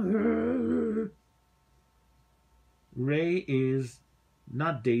 Rey is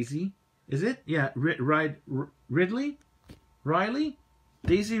not Daisy. Is it? Yeah, Ridley? Riley?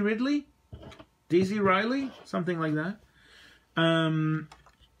 Daisy Ridley? Daisy Riley? Something like that. And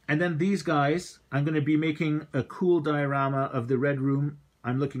then these guys, I'm going to be making a cool diorama of the Red Room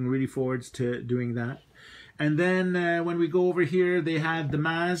I'm looking really forward to doing that. And then when we go over here, they had the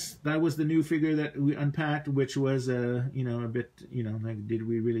Maz. That was the new figure that we unpacked, which was, you know, a bit, you know, like, did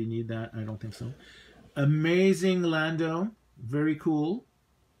we really need that? I don't think so. Amazing Lando. Very cool.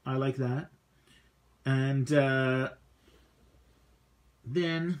 I like that. And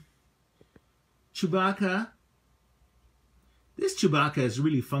then Chewbacca. This Chewbacca is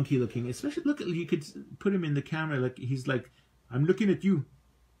really funky looking. Especially, look, you could put him in the camera. Like, he's like, I'm looking at you.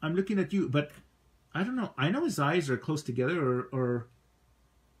 I'm looking at you. But I don't know. I know his eyes are close together, or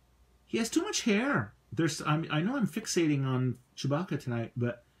he has too much hair. I know I'm fixating on Chewbacca tonight,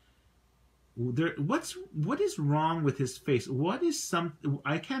 but what is wrong with his face? What is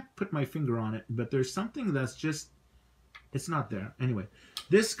I can't put my finger on it, but there's something that's just, it's not there. Anyway,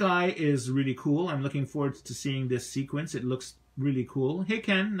 this guy is really cool. I'm looking forward to seeing this sequence. It looks really cool. Hey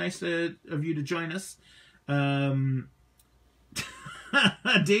Ken, nice of you to join us.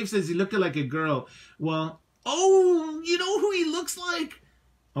 Dave says he looked like a girl. Well, oh, you know who he looks like?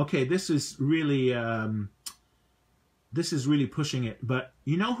 Okay, this is really pushing it. But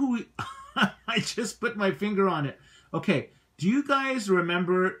you know who? I just put my finger on it. Okay, do you guys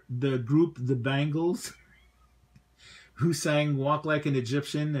remember the group The Bangles, who sang "Walk Like an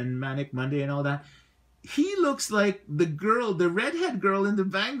Egyptian" and "Manic Monday" and all that? He looks like the girl, the redhead girl in The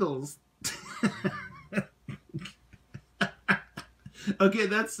Bangles. Okay,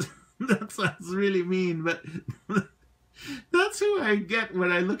 that sounds really mean, but that's who I get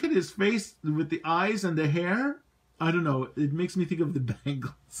when I look at his face with the eyes and the hair. I don't know. It makes me think of The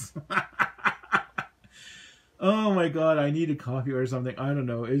Bangles. Oh my god, I need a coffee or something. I don't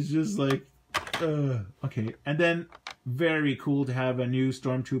know. It's just like, okay. And then, very cool to have a new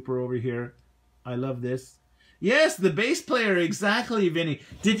Stormtrooper over here. I love this. Yes, the bass player, exactly, Vinny.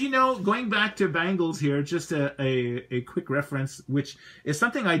 Did you know, going back to Bangles here, just a quick reference, which is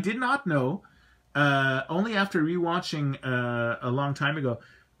something I did not know, only after rewatching a long time ago,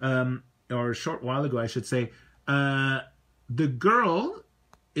 or a short while ago, I should say. The girl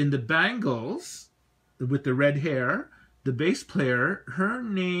in the Bangles with the red hair, the bass player, her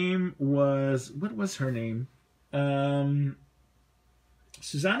name was, what was her name?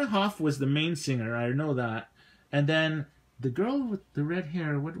 Susanna Hoff was the main singer, I know that. And then the girl with the red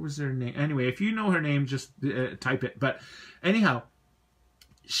hair, what was her name? Anyway, if you know her name, just type it. But anyhow,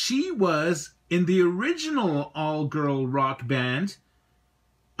 she was in the original all-girl rock band.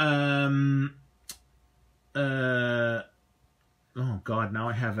 Oh God, now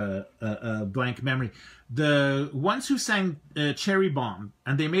I have a blank memory. The ones who sang Cherry Bomb,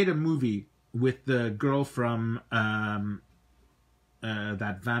 and they made a movie with the girl from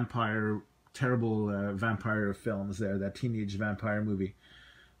that vampire, terrible vampire films there, that teenage vampire movie.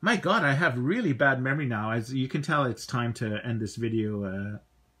 My God, I have really bad memory now. As you can tell, it's time to end this video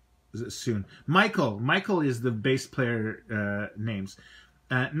soon. Michael is the bass player names.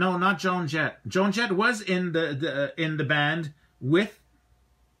 No, not Joan Jett. Joan Jett was in the band with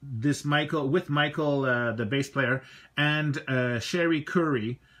Michael, the bass player, and Sherry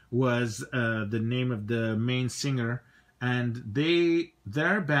Curry was the name of the main singer. And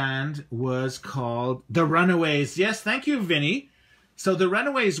their band was called The Runaways. Yes, thank you, Vinny. So The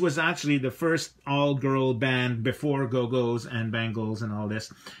Runaways was actually the first all-girl band before Go-Go's and Bangles and all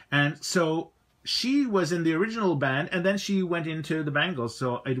this. And so she was in the original band, and then she went into the Bangles.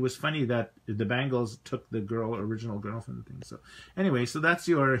 So it was funny that the Bangles took the original girl from the thing. So anyway, so that's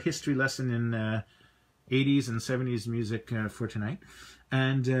your history lesson in 80s and 70s music for tonight.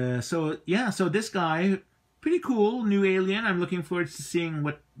 And so, yeah, so this guy... pretty cool, new alien. I'm looking forward to seeing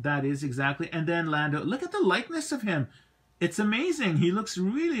what that is exactly. And then Lando. Look at the likeness of him. It's amazing. He looks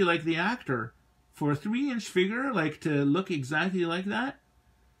really like the actor. For a 3-inch figure, like to look exactly like that.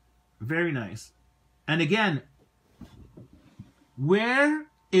 Very nice. And again, where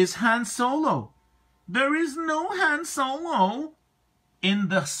is Han Solo? There is no Han Solo in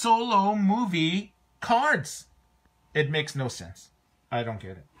the Solo movie cards. It makes no sense. I don't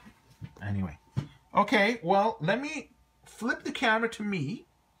get it. Anyway. Okay, well, let me flip the camera to me.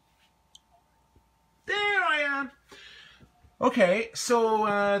 There I am. Okay, so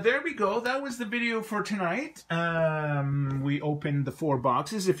there we go. That was the video for tonight. We opened the 4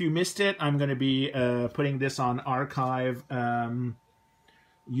 boxes. If you missed it, I'm going to be putting this on Archive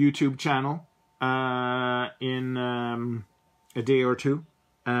YouTube channel in a day or two.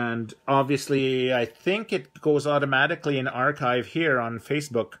 And obviously, I think it goes automatically in Archive here on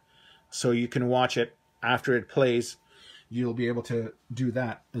Facebook. So you can watch it after it plays. You'll be able to do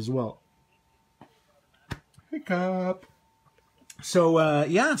that as well. Hiccup. So,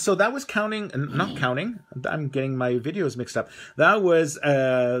 yeah, so that was counting, not counting, I'm getting my videos mixed up. That was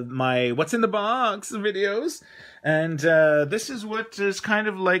my What's in the Box videos. And this is what is kind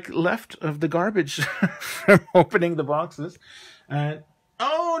of like left of the garbage from opening the boxes.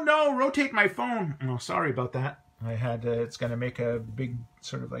 Oh, no, rotate my phone. Oh, sorry about that. I had, it's going to make a big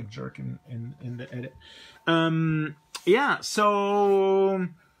sort of like jerk in the edit. Yeah, so...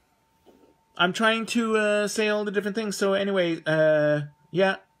 I'm trying to say all the different things. So anyway,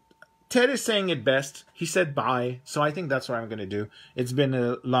 yeah, Ted is saying it best. He said bye. So I think that's what I'm going to do. It's been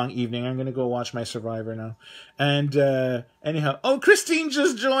a long evening. I'm going to go watch my Survivor now. And anyhow, oh, Christine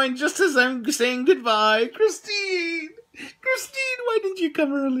just joined just as I'm saying goodbye. Christine, why didn't you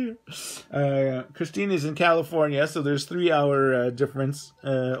come earlier? Christine is in California, so there's 3-hour difference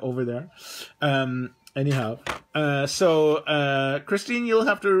over there. Anyhow, so Christine, you'll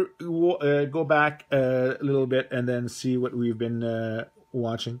have to go back a little bit and then see what we've been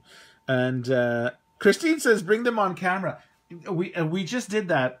watching. And Christine says, bring them on camera. We just did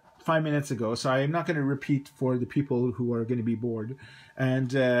that 5 minutes ago, so I'm not going to repeat for the people who are going to be bored.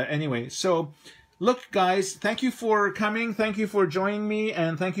 And anyway, so... Look, guys, thank you for coming. Thank you for joining me.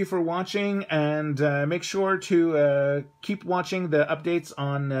 And thank you for watching. And make sure to keep watching the updates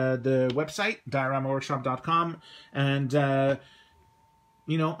on the website, dioramaworkshop.com. And,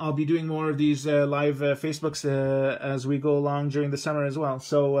 you know, I'll be doing more of these live Facebooks as we go along during the summer as well.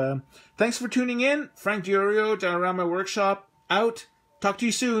 So thanks for tuning in. Frank Diorio, Diorama Workshop, out. Talk to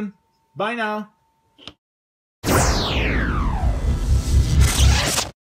you soon. Bye now.